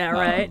white. Yeah,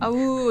 right.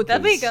 Oh,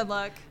 that'd be good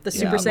luck. The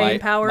Super Saiyan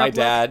power My up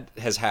dad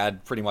has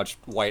had pretty much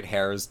white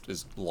hair as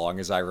long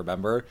as I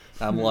remember.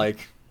 I'm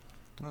like,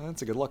 oh,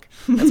 that's a good look.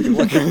 That's a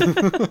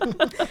good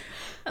look.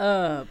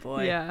 Oh,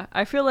 boy. Yeah,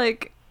 I feel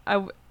like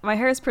my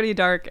hair is pretty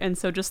dark, and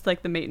so just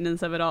like the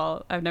maintenance of it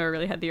all, I've never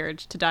really had the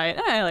urge to dye it.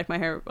 And I like my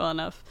hair well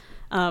enough.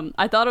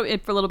 I thought of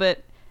it for a little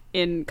bit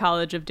in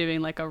college of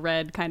doing like a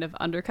red kind of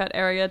undercut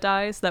area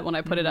dye, so that when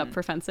I put it up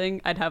for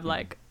fencing, I'd have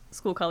like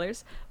school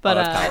colors. But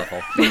that's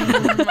powerful.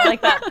 I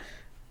like that.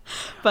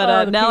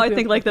 But now I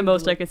think like the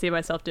most I could see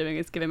myself doing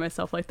is giving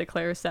myself like the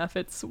Claire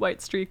Saffitz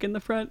white streak in the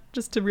front,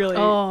 just to really,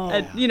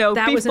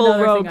 be full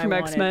Rogue from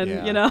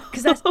X-Men, you know?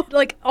 Because that's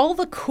like all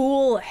the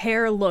cool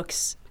hair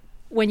looks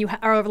when you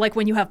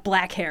when you have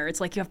black hair.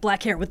 It's like you have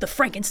black hair with the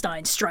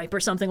Frankenstein stripe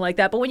or something like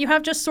that. But when you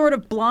have just sort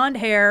of blonde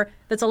hair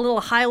that's a little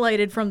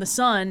highlighted from the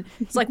sun,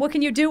 it's like, what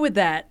can you do with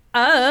that?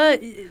 I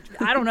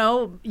don't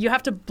know. You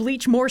have to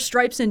bleach more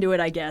stripes into it,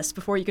 I guess,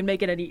 before you can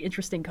make it any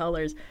interesting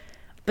colors.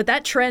 But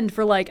that trend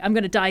for like, I'm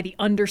going to dye the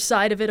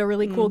underside of it a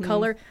really cool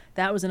color,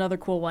 that was another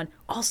cool one.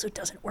 Also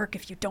doesn't work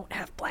if you don't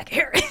have black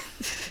hair.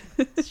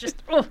 It's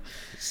just,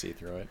 see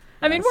through it.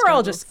 I mean, we're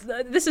all just,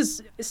 this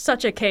is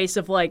such a case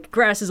of like,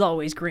 grass is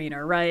always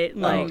greener, right?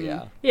 Like,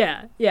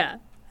 yeah.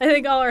 I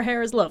think all our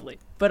hair is lovely.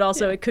 But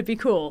also, it could be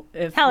cool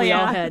if we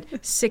all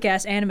had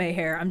sick-ass anime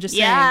hair. I'm just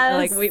saying,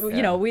 like,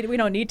 we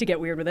don't need to get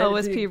weird with it.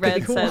 OSP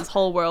Red says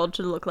whole world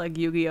should look like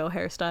Yu-Gi-Oh!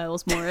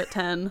 Hairstyles more at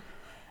 10.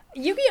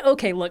 Yu-Gi-Oh!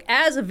 Okay, look,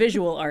 as a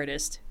visual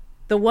artist,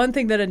 the one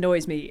thing that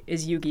annoys me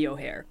is Yu-Gi-Oh!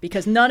 Hair,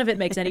 because none of it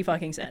makes any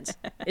fucking sense.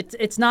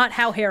 It's not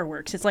how hair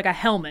works. It's like a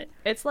helmet.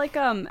 It's like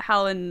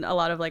how in a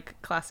lot of like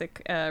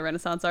classic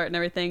Renaissance art and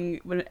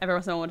everything,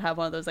 whenever someone would have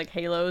one of those like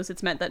halos,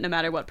 it's meant that no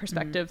matter what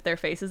perspective their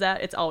face is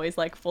at, it's always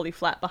like fully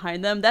flat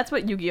behind them. That's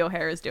what Yu-Gi-Oh!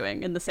 Hair is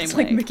doing in the same way. It's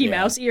like Mickey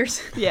Mouse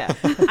ears. Yeah.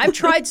 I've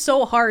tried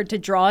so hard to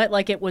draw it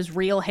like it was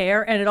real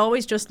hair, and it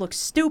always just looks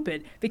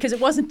stupid because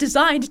it wasn't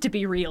designed to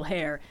be real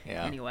hair.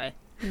 Yeah. Anyway.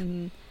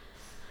 Mm-hmm.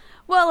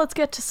 Well, let's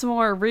get to some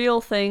more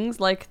real things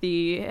like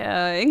the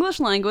English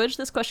language.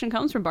 This question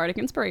comes from Bardic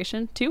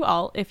Inspiration to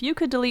all. If you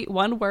could delete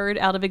one word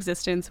out of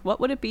existence, what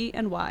would it be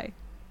and why?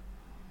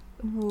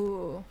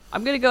 Ooh.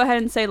 I'm going to go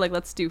ahead and say, like,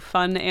 let's do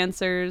fun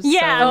answers.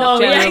 Yeah. So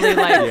generally,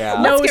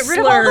 No let's get rid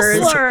of all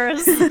the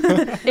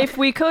slurs. If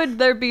we could,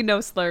 there'd be no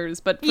slurs.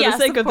 But for the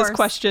sake of this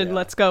question,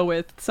 let's go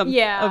with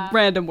a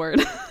random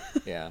word.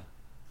 Yeah.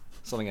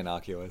 Something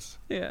innocuous.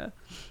 Yeah.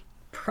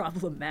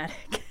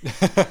 Problematic.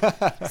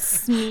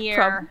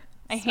 Smear.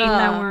 I hate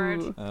that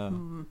word.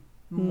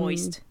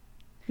 Moist.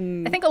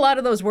 I think a lot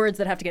of those words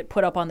that have to get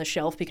put up on the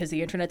shelf because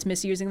the internet's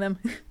misusing them.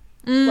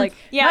 Like,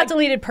 not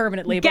deleted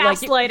permanently, but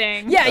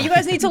gaslighting. Like, you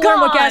guys need to learn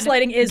what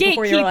gaslighting is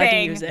before you're allowed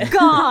to use it.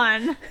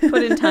 Gone.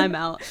 Put in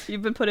timeout.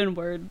 You've been put in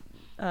word.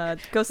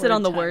 Go sit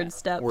on the word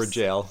steps. Word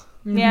jail.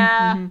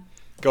 Yeah. Mm-hmm.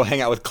 Go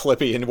hang out with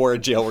Clippy in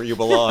word jail where you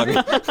belong.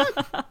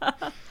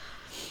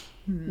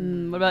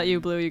 What about you,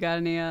 Blue? You got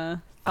any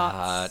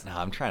thoughts? No,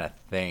 I'm trying to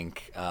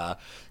think.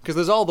 Because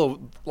there's all the,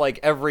 like,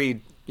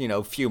 every,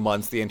 few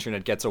months the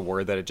internet gets a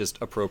word that it just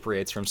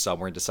appropriates from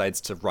somewhere and decides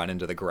to run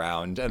into the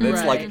ground. And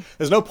it's like,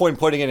 there's no point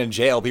putting it in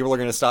jail. People are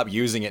going to stop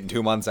using it in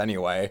 2 months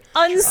anyway.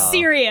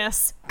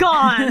 Unserious.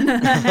 Gone.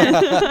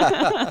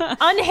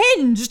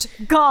 Unhinged.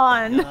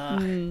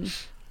 Gone.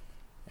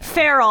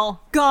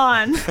 Feral.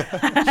 Gone.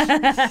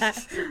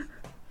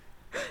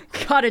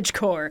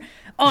 Cottagecore.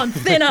 On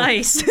thin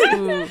ice.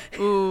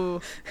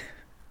 Ooh.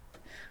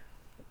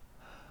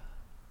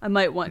 I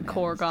might want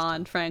core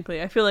gone,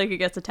 frankly. I feel like it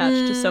gets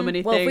attached to so many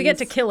things. Well, if we get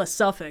to kill a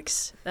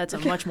suffix, that's a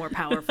much more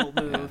powerful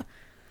move.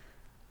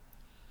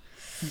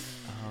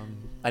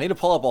 I need to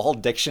pull up a whole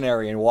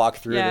dictionary and walk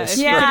through this.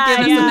 If you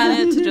could give us a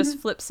minute to just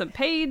flip some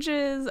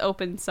pages,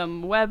 open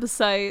some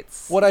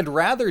websites. What I'd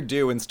rather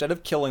do instead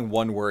of killing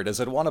one word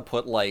is I'd want to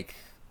put like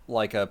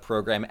a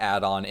program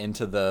add-on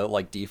into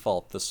the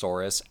default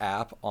thesaurus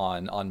app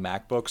on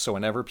MacBook, so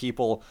whenever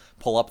people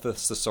pull up the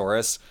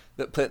thesaurus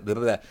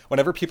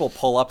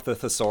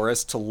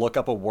to look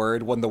up a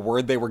word when the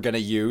word they were going to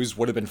use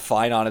would have been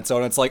fine on its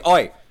own, it's like,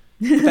 oi,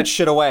 Put that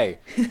shit away.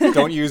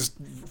 Don't use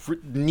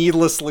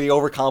needlessly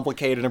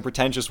overcomplicated and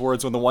pretentious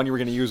words when the one you were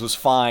going to use was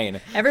fine.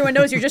 Everyone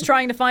knows you're just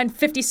trying to find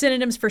 50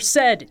 synonyms for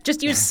said.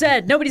 Just use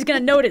said. Nobody's going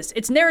to notice.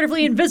 It's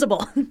narratively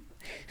invisible.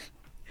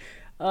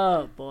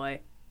 Oh, boy.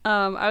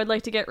 I would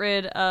like to get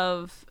rid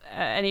of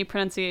any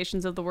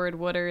pronunciations of the word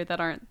wooder that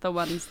aren't the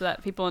ones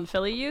that people in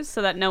Philly use,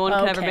 so that no one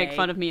can ever make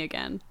fun of me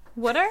again.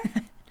 Wooder?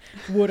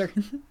 Wooder.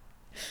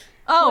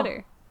 Oh.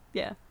 Wooder.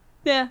 Yeah.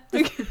 Yeah.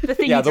 The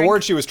thing Yeah, you the drink.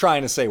 word she was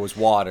trying to say was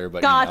water,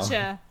 but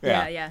Gotcha. you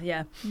know.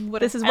 Yeah.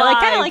 Wooder. This is I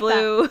why kinda like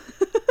blue.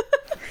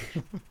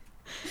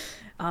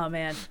 Oh,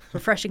 man.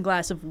 Refreshing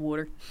glass of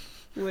water.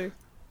 Wooder.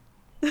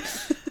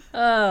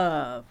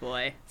 Oh,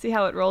 boy. See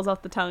how it rolls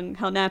off the tongue,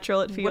 how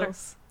natural it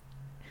feels.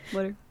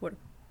 Wooder. Wooder.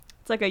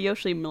 It's like a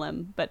Yoshi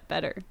mlem, but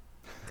better.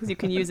 Because you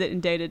can use it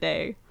in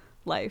day-to-day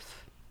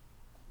life.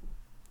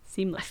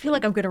 Seamlessly. I feel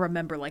like I'm going to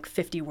remember like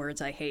 50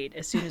 words I hate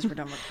as soon as we're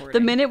done recording.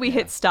 The minute we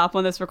hit stop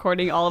on this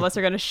recording, all of us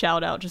are going to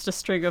shout out just a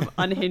string of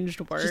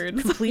unhinged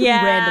words. Completely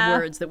random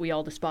words that we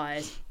all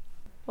despise.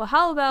 Well,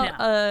 how about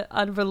a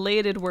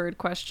unrelated word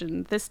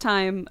question? This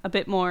time, a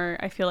bit more,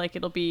 I feel like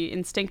it'll be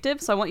instinctive.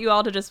 So I want you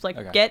all to just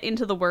get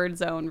into the word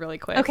zone really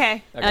quick.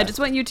 Okay. And I just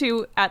want you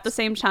to, at the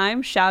same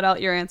time, shout out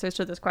your answers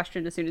to this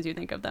question as soon as you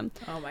think of them.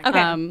 Oh my God.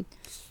 Okay.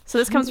 So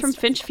this comes from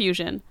Finch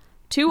Fusion.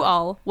 To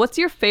all, what's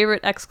your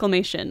favorite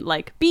exclamation?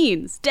 Like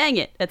beans, dang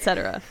it,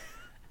 etc.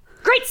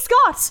 Great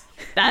Scott!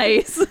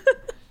 Nice.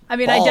 I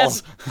mean,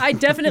 Balls. I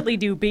definitely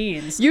do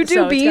beans. You do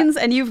so it's beans,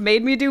 and you've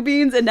made me do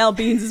beans, and now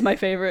beans is my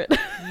favorite.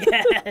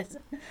 Yes.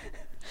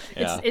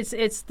 Yeah.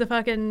 It's the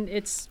fucking,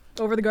 it's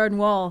over the garden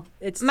wall.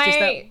 It's just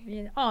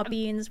that, oh,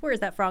 beans,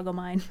 where's that frog of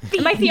mine?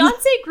 My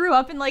fiance grew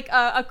up in like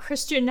a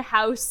Christian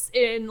house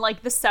in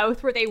like the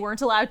South where they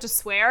weren't allowed to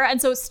swear.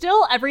 And so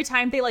still every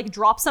time they like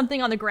drop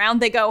something on the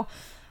ground, they go,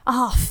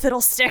 oh,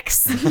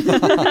 fiddlesticks.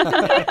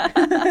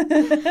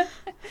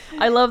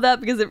 I love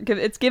that because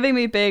it's giving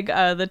me big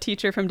the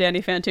teacher from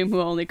Danny Phantom who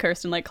only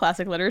cursed in like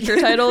classic literature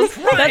titles.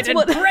 Pride and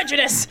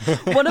Prejudice.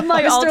 One of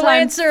my Mr. all-time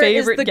Lancer is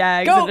favorite the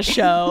gags goat. in a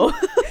show.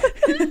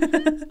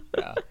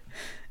 Yeah.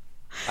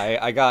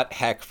 I got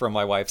heck from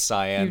my wife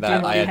Cyan. You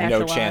That do I heck had a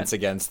no lot. chance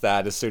against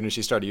that. As soon as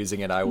she started using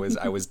it, I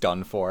was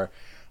done for.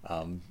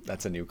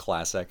 That's a new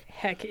classic.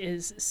 Heck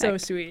is so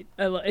Heck. sweet.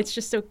 It's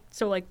just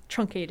so like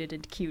truncated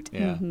and cute.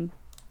 Yeah.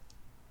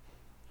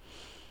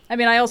 I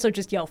mean, I also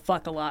just yell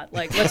fuck a lot.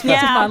 Like, let's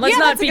Yeah. let's Yeah,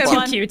 not that's a be good too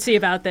one. cutesy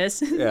about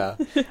this. Yeah.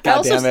 I God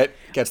also damn it.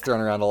 Gets thrown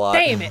around a lot.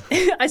 Damn it.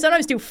 I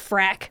sometimes do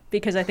frack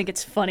because I think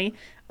it's funny.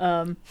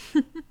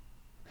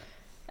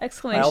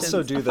 Exclamations. I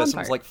also do a fun this.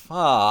 part. It's like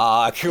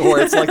fuck,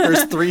 where it's like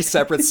there's 3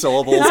 separate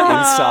syllables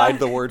inside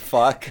the word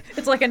fuck.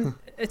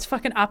 It's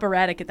fucking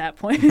operatic at that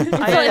point. I So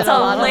did it's a a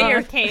lot of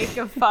layer cake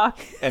of fuck.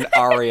 An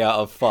aria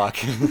of fuck.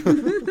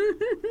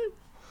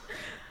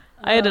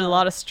 I did a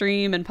lot of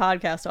stream and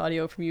podcast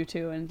audio from you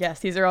two, and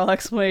yes, these are all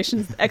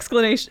exclamations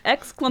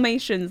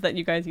that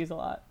you guys use a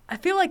lot. I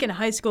feel like in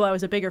high school I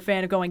was a bigger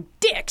fan of going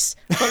dicks,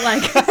 but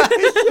like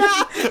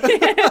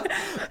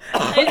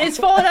it's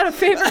fallen out of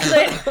favor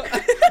lately.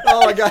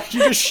 Oh my god,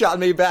 you just shot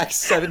me back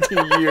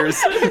 17 years.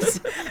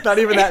 Not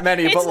even that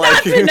many, It's but like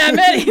not been that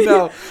many.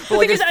 No, but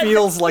like Because it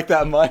feels like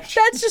that much.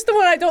 That's just the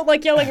one I don't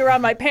like yelling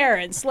around my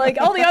parents. Like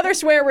all the other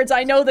swear words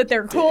I know that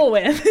they're cool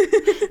with.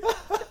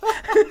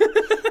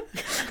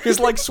 Because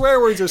like swear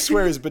words are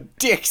swears, but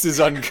dicks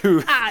is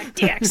uncouth.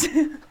 Dicks.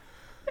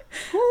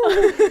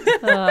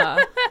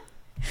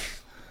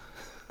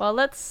 Well,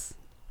 let's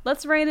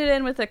rein it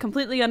in with a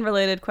completely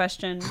unrelated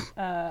question.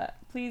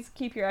 Please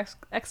keep your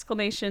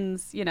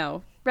exclamations,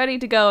 ready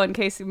to go in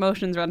case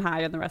emotions run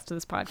high on the rest of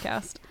this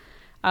podcast.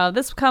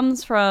 This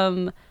comes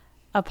from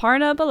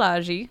Aparna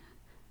Balaji.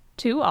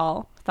 To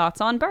all,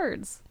 thoughts on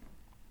birds?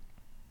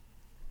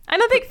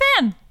 I'm a big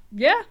fan.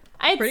 Yeah.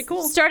 It's Pretty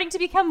cool. starting to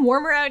become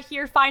warmer out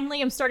here.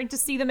 Finally, I'm starting to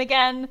see them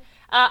again.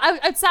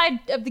 Outside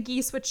of the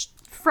geese, which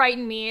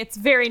frighten me, it's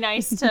very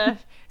nice to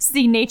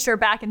see nature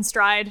back in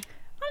stride.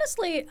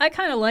 Honestly, I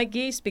kind of like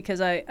geese because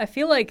I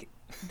feel like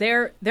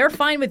they're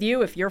fine with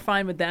you if you're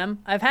fine with them.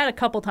 I've had a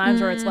couple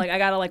times where it's like I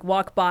gotta like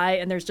walk by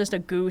and there's just a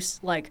goose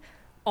like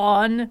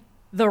on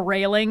the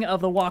railing of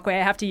the walkway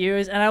I have to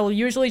use, and I will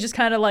usually just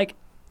kind of like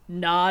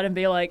nod and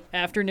be like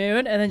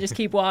afternoon and then just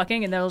keep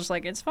walking, and they'll just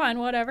like it's fine,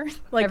 whatever.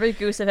 Like Every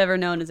goose I've ever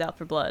known is out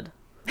for blood.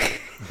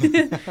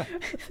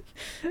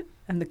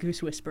 I'm the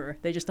goose whisperer.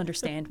 They just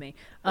understand me.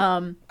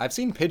 I've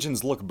seen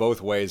pigeons look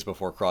both ways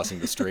before crossing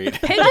the street.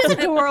 That's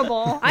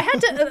adorable. I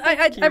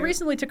had to. I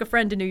recently took a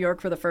friend to New York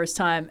for the first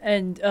time,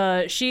 and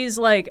she's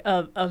like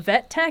a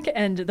vet tech,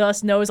 and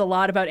thus knows a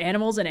lot about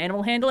animals and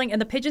animal handling.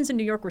 And the pigeons in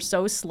New York were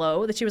so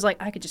slow that she was like,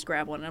 "I could just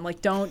grab one." And I'm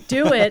like, "Don't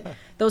do it.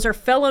 Those are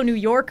fellow New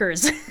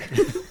Yorkers."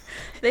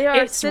 They are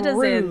It's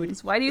citizens. rude.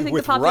 Why do you think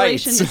With the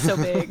population rights. is so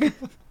big?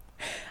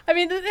 I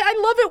mean,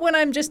 I love it when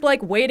I'm just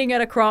like waiting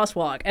at a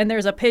crosswalk, and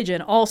there's a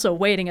pigeon also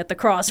waiting at the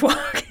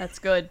crosswalk. That's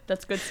good.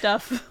 That's good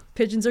stuff.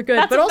 Pigeons are good,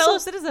 That's but a also fellow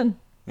citizen.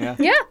 Yeah.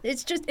 yeah,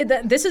 it's just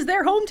this is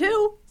their home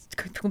too.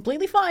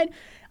 completely fine.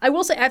 I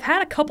will say I've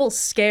had a couple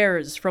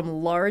scares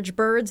from large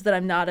birds that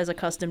I'm not as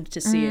accustomed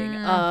to seeing.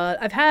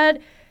 I've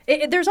had...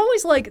 there's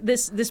always like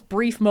this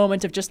brief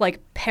moment of just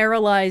like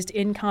paralyzed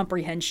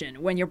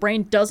incomprehension when your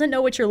brain doesn't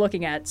know what you're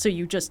looking at, so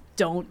you just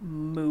don't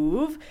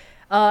move.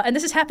 And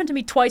this has happened to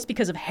me twice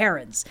because of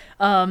herons.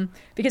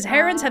 Because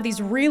herons have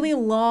these really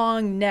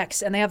long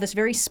necks and they have this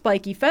very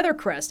spiky feather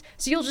crest.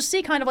 So you'll just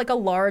see kind of like a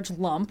large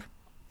lump,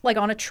 like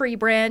on a tree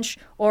branch,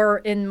 or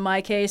in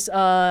my case,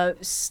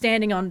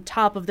 standing on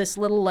top of this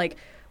little like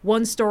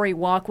one-story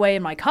walkway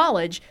in my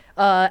college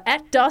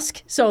at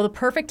dusk, so the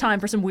perfect time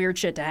for some weird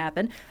shit to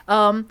happen.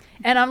 And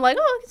I'm like,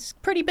 oh, it's a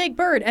pretty big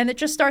bird. And it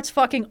just starts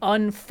fucking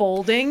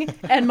unfolding,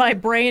 and my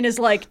brain is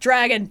like,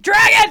 dragon!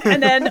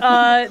 And then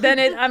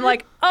I'm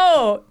like,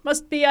 oh,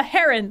 must be a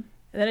heron.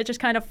 And then it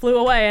just kind of flew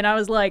away, and I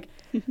was like,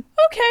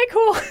 okay,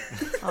 cool.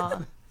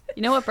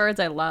 You know what birds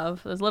I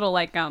love? Those little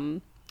like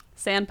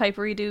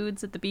sandpipery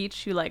dudes at the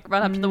beach who like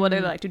run up to the water,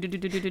 they're like do do do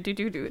do do do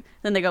do do.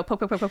 Then they go poke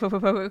poke poke poke poke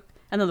poke poke,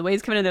 and then the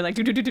waves come in and they're like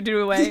do do do do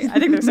do away. I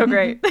think they're so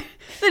great.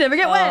 They never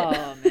get wet.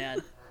 Oh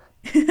man.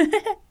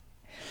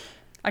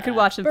 I could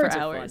watch them for birds are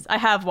hours. fun. I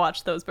have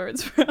watched those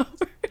birds for hours.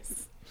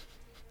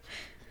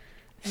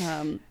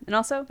 And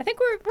also, I think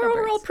we're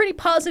overall pretty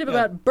positive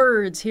about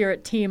birds here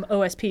at Team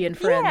OSP and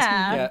Friends.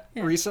 Yeah.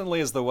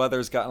 Recently, as the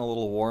weather's gotten a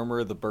little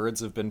warmer, the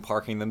birds have been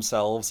parking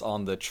themselves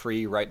on the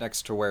tree right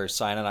next to where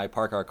Sign and I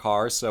park our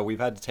car, so we've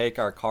had to take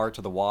our car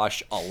to the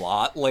wash a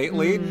lot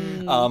lately.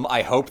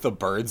 I hope the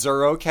birds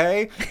are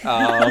okay,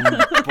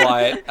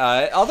 but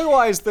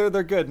otherwise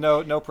they're good.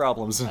 No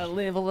problems. I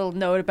leave a little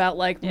note about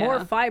like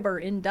more fiber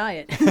in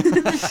diet.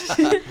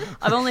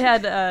 I've only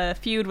had a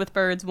feud with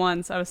birds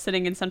once. I was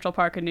sitting in Central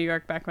Park in New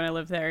York back when I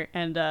lived there,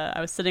 and I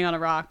was sitting on a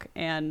rock,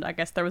 and I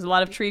guess there was a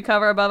lot of tree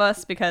cover above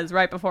us because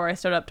right before I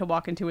stood up to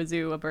walk into a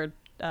zoo, a bird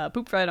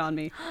pooped right on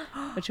me,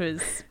 which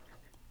was...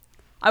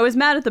 I was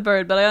mad at the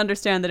bird, but I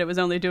understand that it was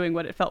only doing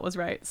what it felt was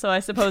right. So I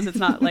suppose it's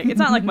not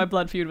like my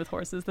blood feud with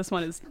horses. This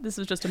was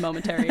just a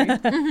momentary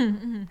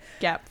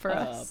gap for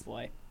us. Oh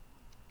boy.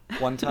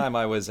 One time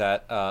I was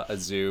at a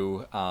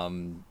zoo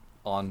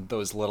on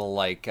those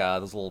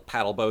little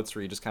paddle boats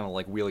where you just kind of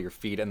like wheel your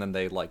feet and then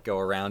they like go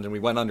around, and we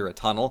went under a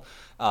tunnel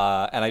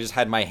and I just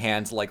had my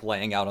hands like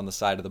laying out on the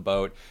side of the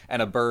boat,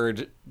 and a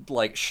bird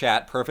like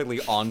shat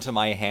perfectly onto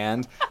my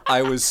hand.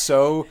 I was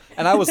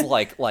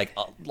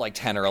like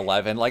 10 or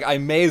 11, like I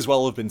may as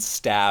well have been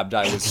stabbed.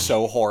 I was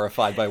so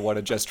horrified by what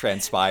had just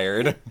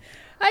transpired.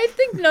 I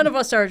think none of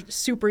us are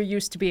super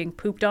used to being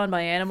pooped on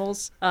by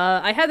animals.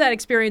 I had that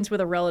experience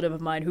with a relative of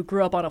mine who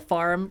grew up on a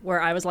farm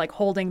where I was like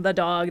holding the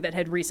dog that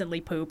had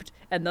recently pooped,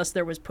 and thus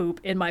there was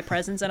poop in my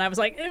presence, and I was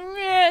like,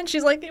 and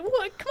she's like,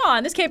 what? Come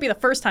on, this can't be the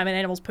first time an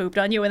animal's pooped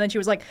on you. And then she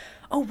was like,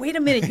 oh, wait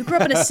a minute, you grew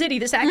up in a city,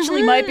 this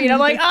actually might be. And I'm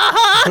like,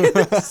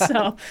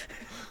 So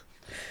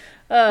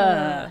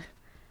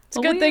it's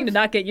a good thing to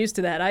not get used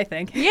to that, I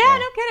think. Yeah,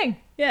 no kidding.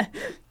 Yeah.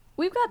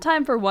 We've got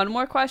time for one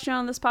more question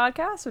on this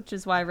podcast, which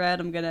is why, Red,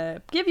 I'm going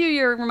to give you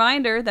your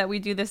reminder that we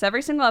do this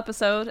every single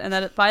episode, and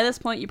that by this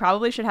point you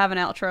probably should have an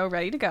outro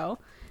ready to go.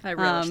 I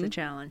relish the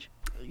challenge.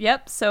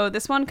 Yep, so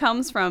this one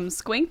comes from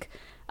Squink.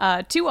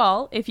 To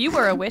all, if you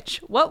were a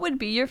witch, what would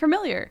be your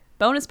familiar?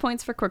 Bonus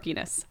points for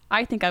quirkiness.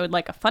 I think I would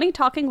like a funny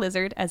talking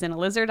lizard, as in a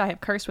lizard I have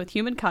cursed with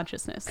human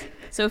consciousness.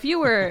 So if you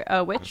were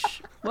a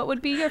witch, what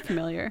would be your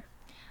familiar?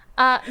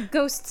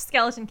 Ghost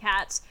skeleton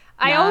cat.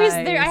 Nice.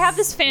 I have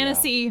this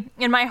fantasy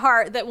in my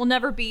heart that will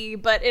never be,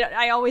 but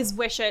I always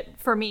wish it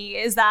for me,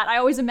 is that I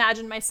always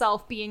imagine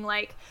myself being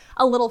like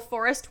a little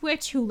forest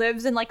witch who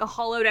lives in like a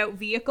hollowed out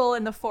vehicle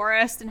in the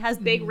forest and has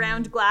big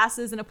round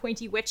glasses and a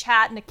pointy witch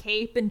hat and a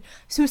cape, and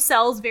who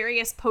sells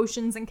various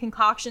potions and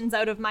concoctions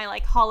out of my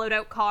like hollowed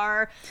out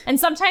car. And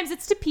sometimes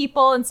it's to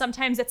people, and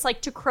sometimes it's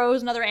like to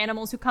crows and other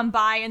animals who come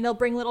by, and they'll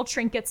bring little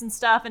trinkets and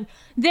stuff. And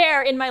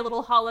there in my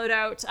little hollowed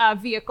out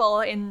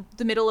vehicle in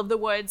the middle of the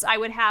woods, I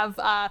would have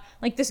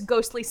like this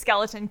ghostly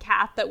skeleton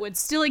cat that would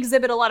still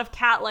exhibit a lot of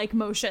cat-like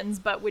motions,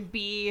 but would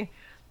be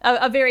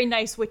a very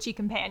nice witchy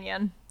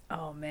companion.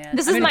 Oh man,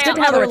 This is my it's good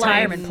to have a other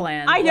retirement life.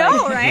 plan. I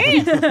know,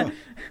 right?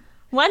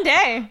 One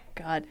day.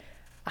 God,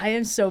 I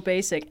am so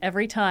basic.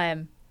 Every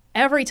time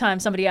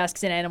somebody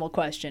asks an animal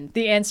question,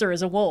 the answer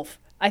is a wolf.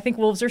 I think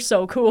wolves are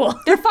so cool.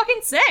 They're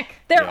fucking sick.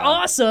 They're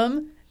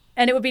awesome.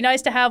 And it would be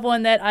nice to have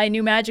one that I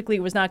knew magically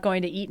was not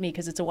going to eat me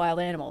because it's a wild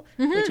animal,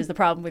 which is the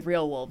problem with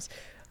real wolves.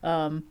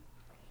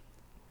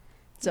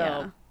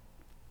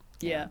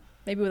 Yeah,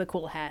 maybe with a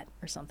cool hat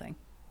or something,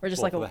 or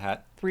just Wolf like with a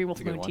hat. 3 Wolf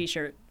That's a good Moon one.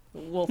 t-shirt,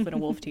 wolf in a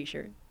wolf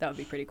t-shirt. That would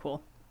be pretty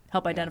cool.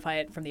 Help identify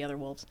it from the other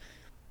wolves.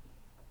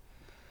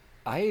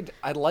 I'd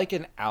like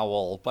an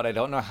owl, but I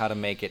don't know how to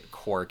make it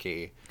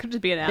quirky. Could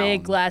just be an owl.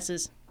 Big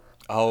glasses.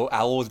 Oh,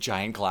 owl with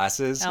giant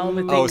glasses. Owl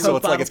with big oh, so Coke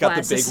it's like it's got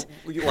glasses.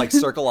 the big like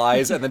circle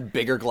eyes and then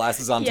bigger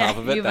glasses on Yeah, top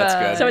of it. you've, That's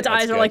good. So its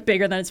That's eyes are good. like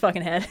bigger than its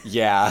fucking head.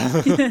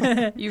 Yeah.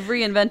 You've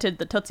reinvented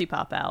the Tootsie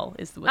Pop owl,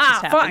 is what's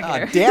just happening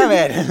fuck. here. Damn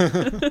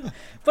it.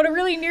 But a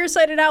really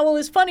nearsighted owl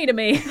is funny to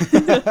me.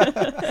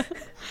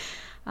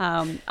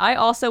 I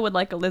also would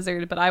like a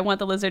lizard, but I want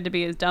the lizard to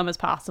be as dumb as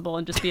possible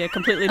and just be a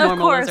completely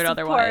normal lizard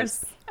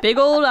otherwise. Big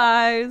old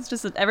eyes,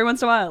 just every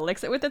once in a while it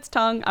licks it with its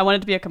tongue. I want it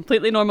to be a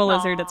completely normal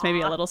lizard that's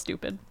maybe a little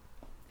stupid.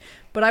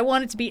 But I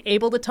want it to be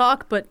able to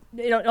talk, but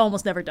it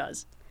almost never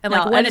does. And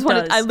like when it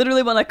does, I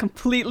literally want a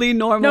completely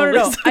normal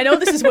lizard. I know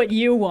this is what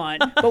you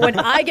want, but when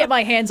I get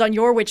my hands on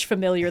your witch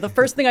familiar, the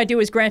first thing I do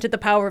is grant it the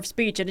power of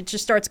speech, and it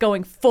just starts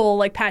going full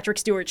like Patrick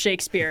Stewart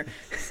Shakespeare.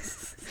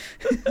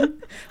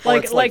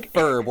 like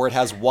Ferb, where it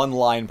has one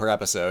line per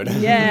episode.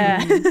 Yeah.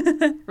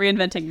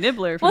 Reinventing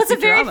Nibbler. Well, it's a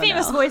very Futurama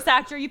famous now. voice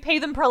actor. You pay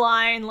them per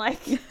line. Like,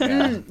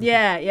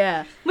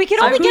 Yeah. we could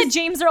only get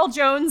James Earl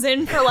Jones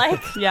in for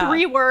like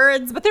 3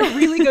 words, but they're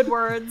really good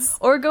words.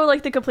 Or go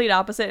like the complete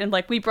opposite, and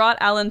like we brought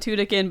Alan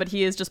Tudyk in, but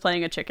he is just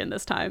playing a chicken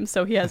this time,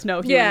 so he has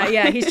no human.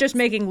 Yeah, he's just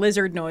making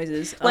lizard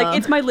noises. Like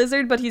it's my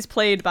lizard, but he's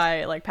played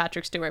by like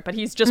Patrick Stewart, but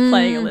he's just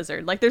playing a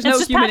lizard. Like there's no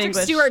just human Patrick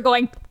English. Stewart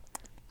going.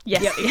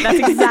 Yes, that's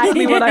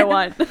exactly what I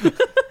want.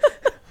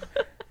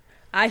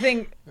 I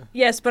think,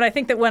 yes, but I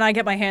think that when I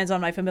get my hands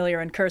on my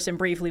familiar and curse him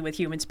briefly with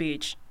human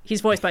speech,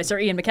 he's voiced by Sir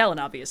Ian McKellen,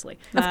 obviously.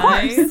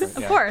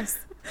 Of course.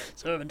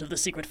 Servant of the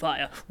secret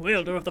fire,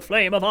 wielder of the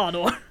flame of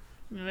honor.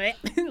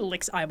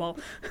 Licks eyeball.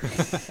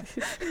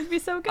 It'd be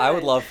so good. I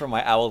would love for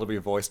my owl to be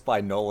voiced by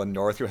Nolan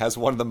North, who has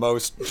one of the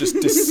most just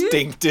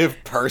distinctive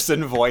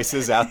person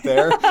voices out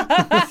there.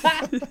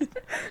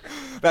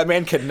 That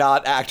man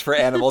cannot act for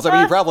animals. I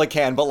mean, he probably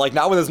can, but like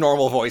not with his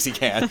normal voice, he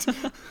can't.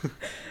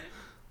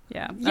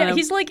 Yeah,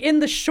 he's like in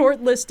the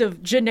short list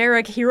of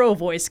generic hero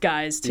voice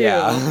guys too.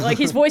 Yeah. Like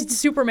he's voiced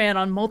Superman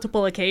on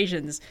multiple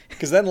occasions.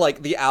 Because then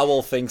like the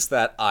owl thinks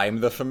that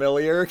I'm the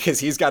familiar because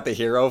he's got the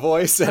hero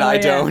voice and I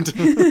don't.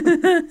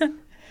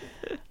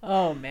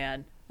 Oh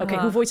man. Okay,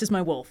 who voices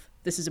my wolf?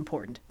 This is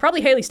important.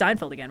 Probably Haley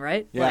Steinfeld again,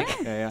 right? Yeah,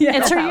 yeah.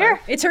 It's her year.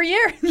 It's her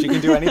year. She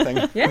can do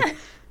anything. Yeah.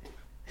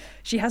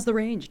 She has the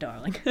range,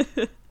 darling.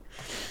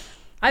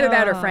 Either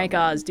that or Frank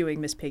Oz doing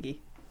Miss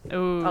Piggy.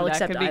 Ooh, I'll that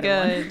accept could be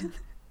either good.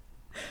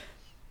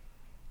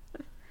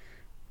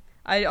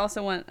 I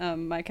also want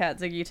my cat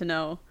Ziggy to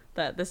know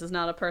that this is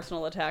not a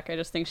personal attack. I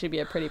just think she'd be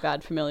a pretty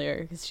bad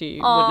familiar because she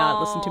would not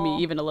listen to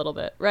me even a little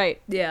bit.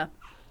 Right. Yeah.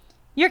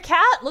 Your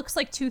cat looks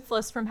like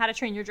Toothless from How to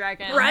Train Your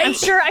Dragon. Right?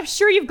 I'm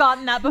sure you've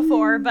gotten that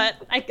before, but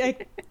I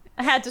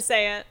had to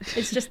say it.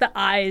 It's just the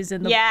eyes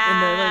and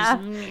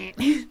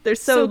the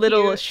There's so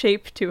little cute.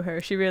 shape to her.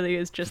 She really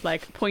is just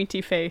like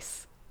pointy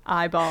face,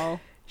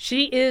 eyeball.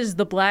 She is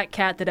the black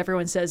cat that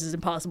everyone says is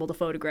impossible to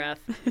photograph.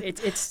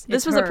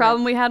 This was a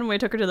problem we had when we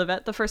took her to the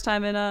vet the first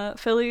time in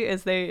Philly.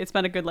 It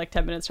spent a good like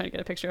 10 minutes trying to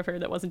get a picture of her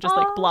that wasn't just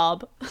like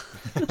blob.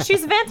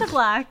 She's Vanta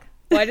Black.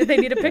 Why did they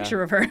need a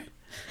picture of her?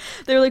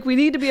 They're like, we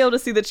need to be able to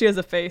see that she has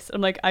a face.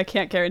 I'm like, I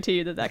can't guarantee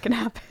you that can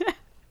happen.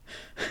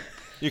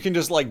 You can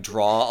just like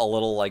draw a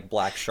little like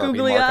black Sharpie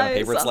Googly mark on eyes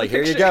paper. It's on like, the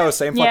here you picture. go,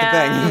 same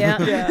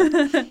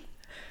fucking thing. Yeah.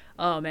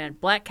 Oh man,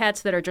 black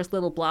cats that are just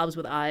little blobs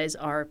with eyes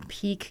are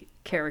peak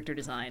character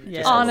design.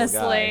 Yeah. Just a little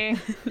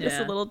Honestly. guy.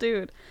 Just a little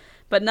dude.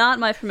 But not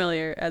my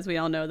familiar, as we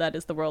all know, that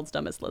is the world's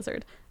dumbest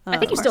lizard. I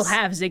think you still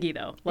have Ziggy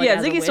though. Like, Yeah,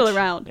 as a Ziggy's still witch.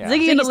 around. Yeah.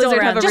 Ziggy and the Ziggy's still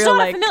lizard have around. a Just real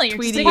not a like familiar,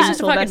 Tweety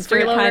just and a fucking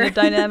Sylvester kind freeloader. of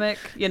dynamic,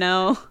 you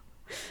know?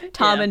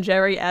 Tom Yeah. and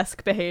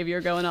Jerry-esque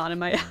behavior going on in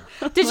my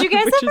Did you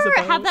guys which is ever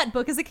about- have that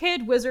book as a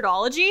kid,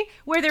 Wizardology,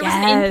 where there was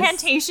an Yes.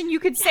 incantation you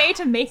could say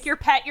to make your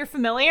pet your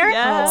familiar?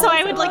 Yes. So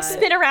I would like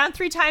spin around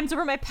 3 times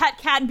over my pet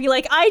cat and be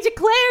like, I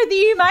declare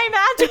thee my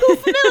magical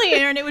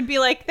familiar. And it would be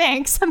like,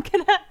 thanks, I'm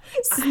gonna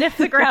sniff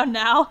the ground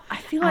now. I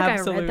feel like I read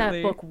Absolutely.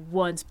 that book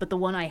once, but the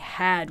one I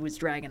had was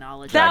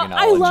Dragonology. That,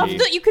 I Dragonology. loved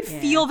that you could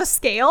feel the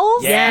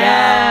scales.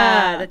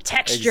 Yeah, the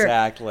texture.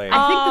 Exactly.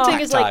 I think the thing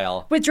is like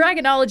Tactile. with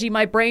Dragonology,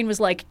 my brain was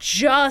like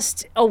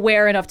just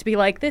aware enough to be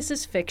like, this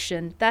is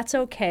fiction. That's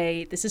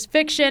okay. This is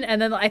fiction.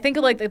 And then I think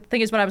like the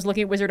thing is when I was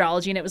looking at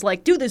Wizardology and it was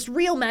like, do this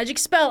real magic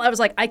spell. I was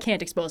like, I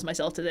can't expose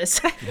myself to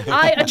this.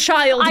 I, a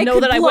child, I know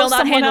could that I blow will not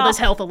someone handle up. this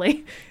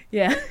healthily.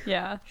 Yeah.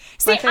 Yeah.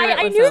 See, My favorite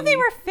I was, knew they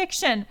were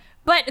fiction,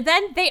 but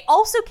then they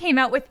also came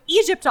out with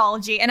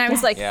Egyptology, and I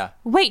was like, Yeah.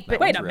 wait, but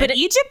one's real. but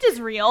Egypt is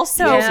real,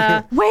 so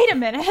Yeah. wait a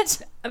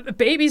minute.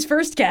 Baby's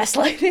first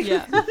gaslighting.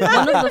 Yeah.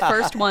 One of the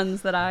first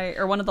ones that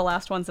one of the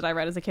last ones that I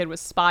read as a kid was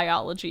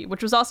Spyology,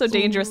 which was also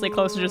dangerously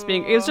close to just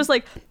being, it was just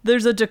like,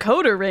 there's a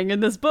decoder ring in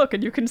this book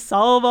and you can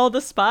solve all the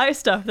spy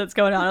stuff that's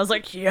going on. I was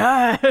like,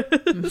 yes!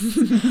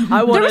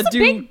 I want was to a do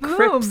big boom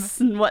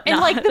crypts and whatnot. In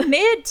like the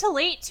mid to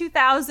late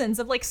 2000s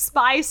of like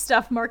spy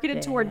stuff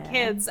marketed toward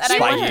kids. And Spy I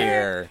wonder,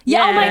 gear.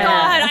 yeah, oh my Yeah.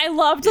 god, I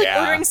loved like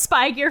Yeah. ordering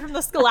spy gear from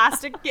the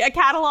Scholastic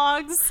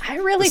catalogs. I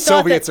really The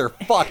thought Soviets are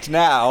fucked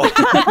now.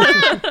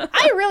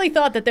 I really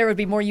thought that there would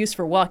be more use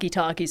for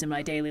walkie-talkies in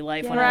my daily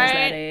life when I was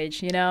Right. that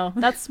age, you know?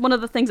 That's one of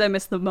the things I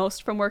miss the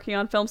most from working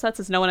on film sets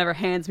is no one ever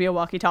hands me a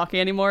walkie-talkie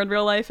anymore in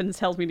real life and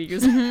tells me to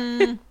use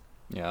it.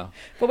 Yeah.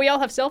 But we all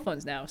have cell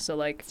phones now, so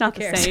like, It's not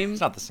the same.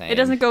 It's not the same. It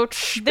doesn't go.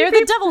 They're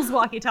the devil's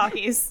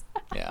walkie-talkies.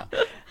 Yeah.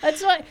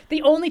 That's why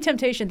the only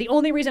temptation, the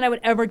only reason I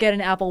would ever get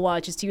an Apple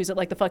Watch is to use it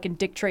like the fucking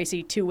Dick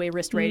Tracy two-way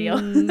wrist radio.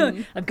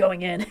 I'm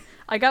going in.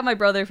 I got my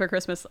brother for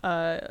Christmas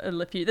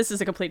this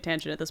is a complete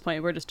tangent at this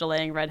point. We're just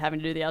delaying Red having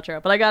to do the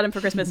outro. But I got him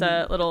for Christmas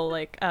a little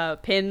like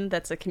pin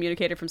that's a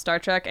communicator from Star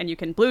Trek, and you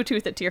can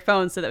Bluetooth it to your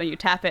phone so that when you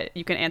tap it,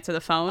 you can answer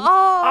the phone.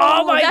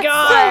 Oh my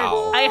god!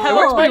 So I have It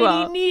works all pretty I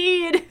well.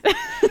 need.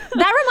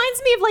 That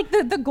reminds me of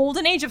like the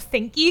golden age of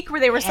ThinkGeek where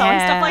they were selling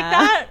stuff like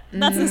that.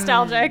 That's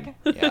nostalgic.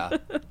 Yeah.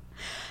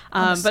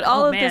 But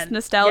all of this man.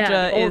 nostalgia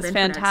Yeah, the old is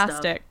internet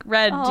fantastic.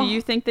 Red, do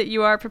you think that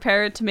you are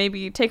prepared to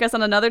maybe take us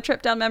on another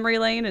trip down memory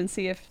lane and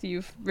see if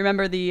you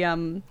remember the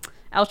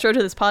outro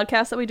to this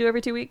podcast that we do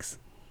every 2 weeks?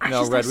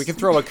 No, Red, we can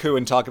throw a coup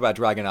and talk about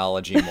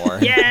dragonology more.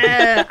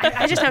 Yeah,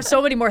 I just have so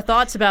many more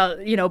thoughts about,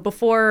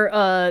 before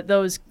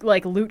those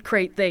like loot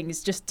crate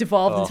things just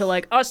devolved into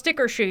like a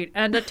sticker sheet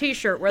and a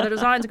t-shirt where the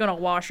design's gonna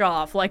wash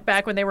off, like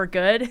back when they were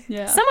good.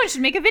 Yeah. Someone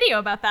should make a video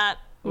about that.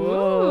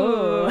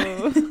 Ooh.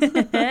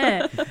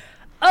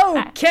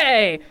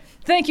 Okay.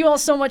 Thank you all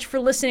so much for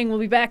listening. We'll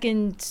be back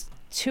in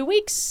 2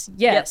 weeks.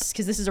 Yes,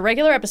 because this is a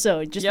regular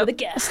episode just with a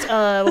guest.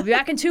 We'll be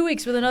back in 2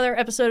 weeks with another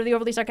episode of the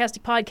Overly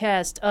Sarcastic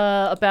Podcast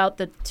about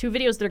the 2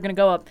 videos that are going to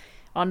go up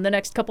on the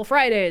next couple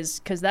Fridays,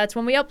 because that's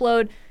when we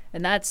upload,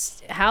 and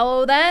that's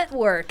how that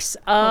works.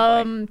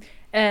 And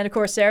of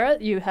course, Sarah,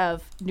 you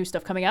have new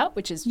stuff coming out,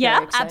 which is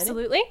very exciting.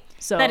 Absolutely.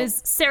 So that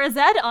is Sarah Z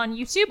on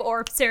YouTube,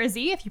 or Sarah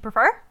Z if you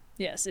prefer.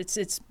 Yes, it's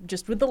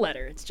just with the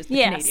letter. It's just the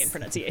Yes. Canadian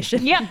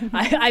pronunciation. Yeah.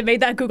 I made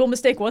that Google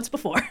mistake once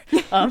before.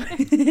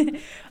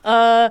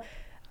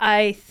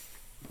 I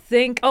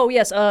think. Oh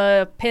yes,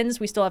 pins.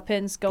 We still have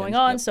pins going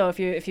on. Yep. So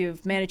if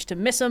you've managed to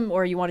miss them,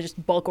 or you want to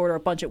just bulk order a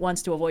bunch at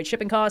once to avoid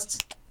shipping costs,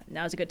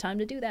 now's a good time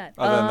to do that.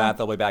 Other than that,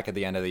 they'll be back at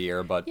the end of the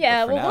year. But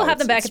Yeah, but for now, we'll have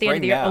them back it's at the end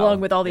of the year, spring now.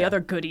 along with all the Yeah.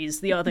 other goodies,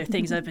 the other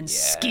things I've been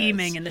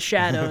scheming in the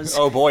shadows.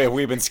 Oh boy, have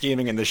we been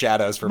scheming in the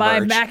shadows for My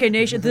merch.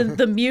 machination,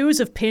 the muse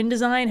of pin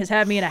design has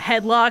had me in a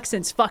headlock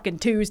since fucking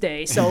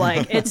Tuesday. So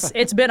like,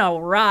 it's been a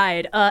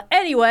ride.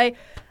 Anyway,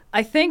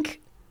 I think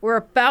we're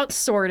about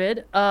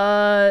sorted.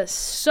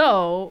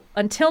 So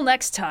until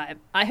next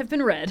time, I have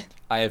been Red.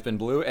 I have been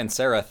Blue, and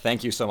Sarah,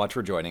 thank you so much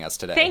for joining us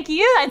today. Thank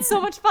you. I had so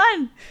much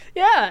fun.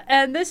 Yeah,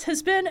 and this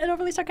has been an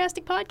Overly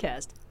Sarcastic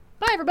Podcast.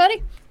 Bye,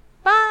 everybody.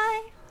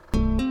 Bye.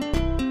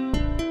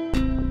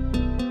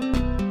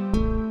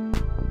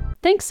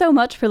 Thanks so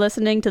much for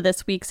listening to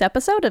this week's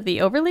episode of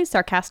the Overly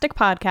Sarcastic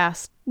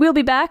Podcast. We'll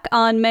be back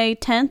on May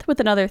 10th with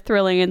another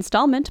thrilling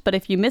installment, but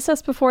if you miss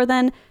us before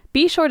then,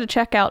 be sure to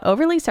check out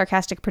Overly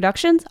Sarcastic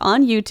Productions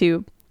on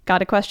YouTube.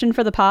 Got a question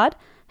for the pod?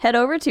 Head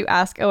over to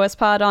Ask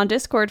OSPod on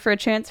Discord for a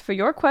chance for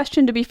your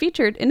question to be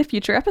featured in a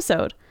future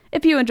episode.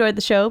 If you enjoyed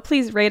the show,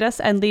 please rate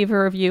us and leave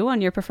a review on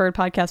your preferred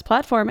podcast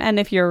platform. And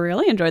if you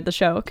really enjoyed the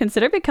show,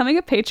 consider becoming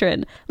a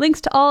patron. Links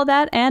to all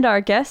that and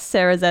our guest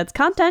Sarah Zed's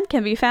content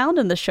can be found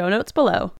in the show notes below.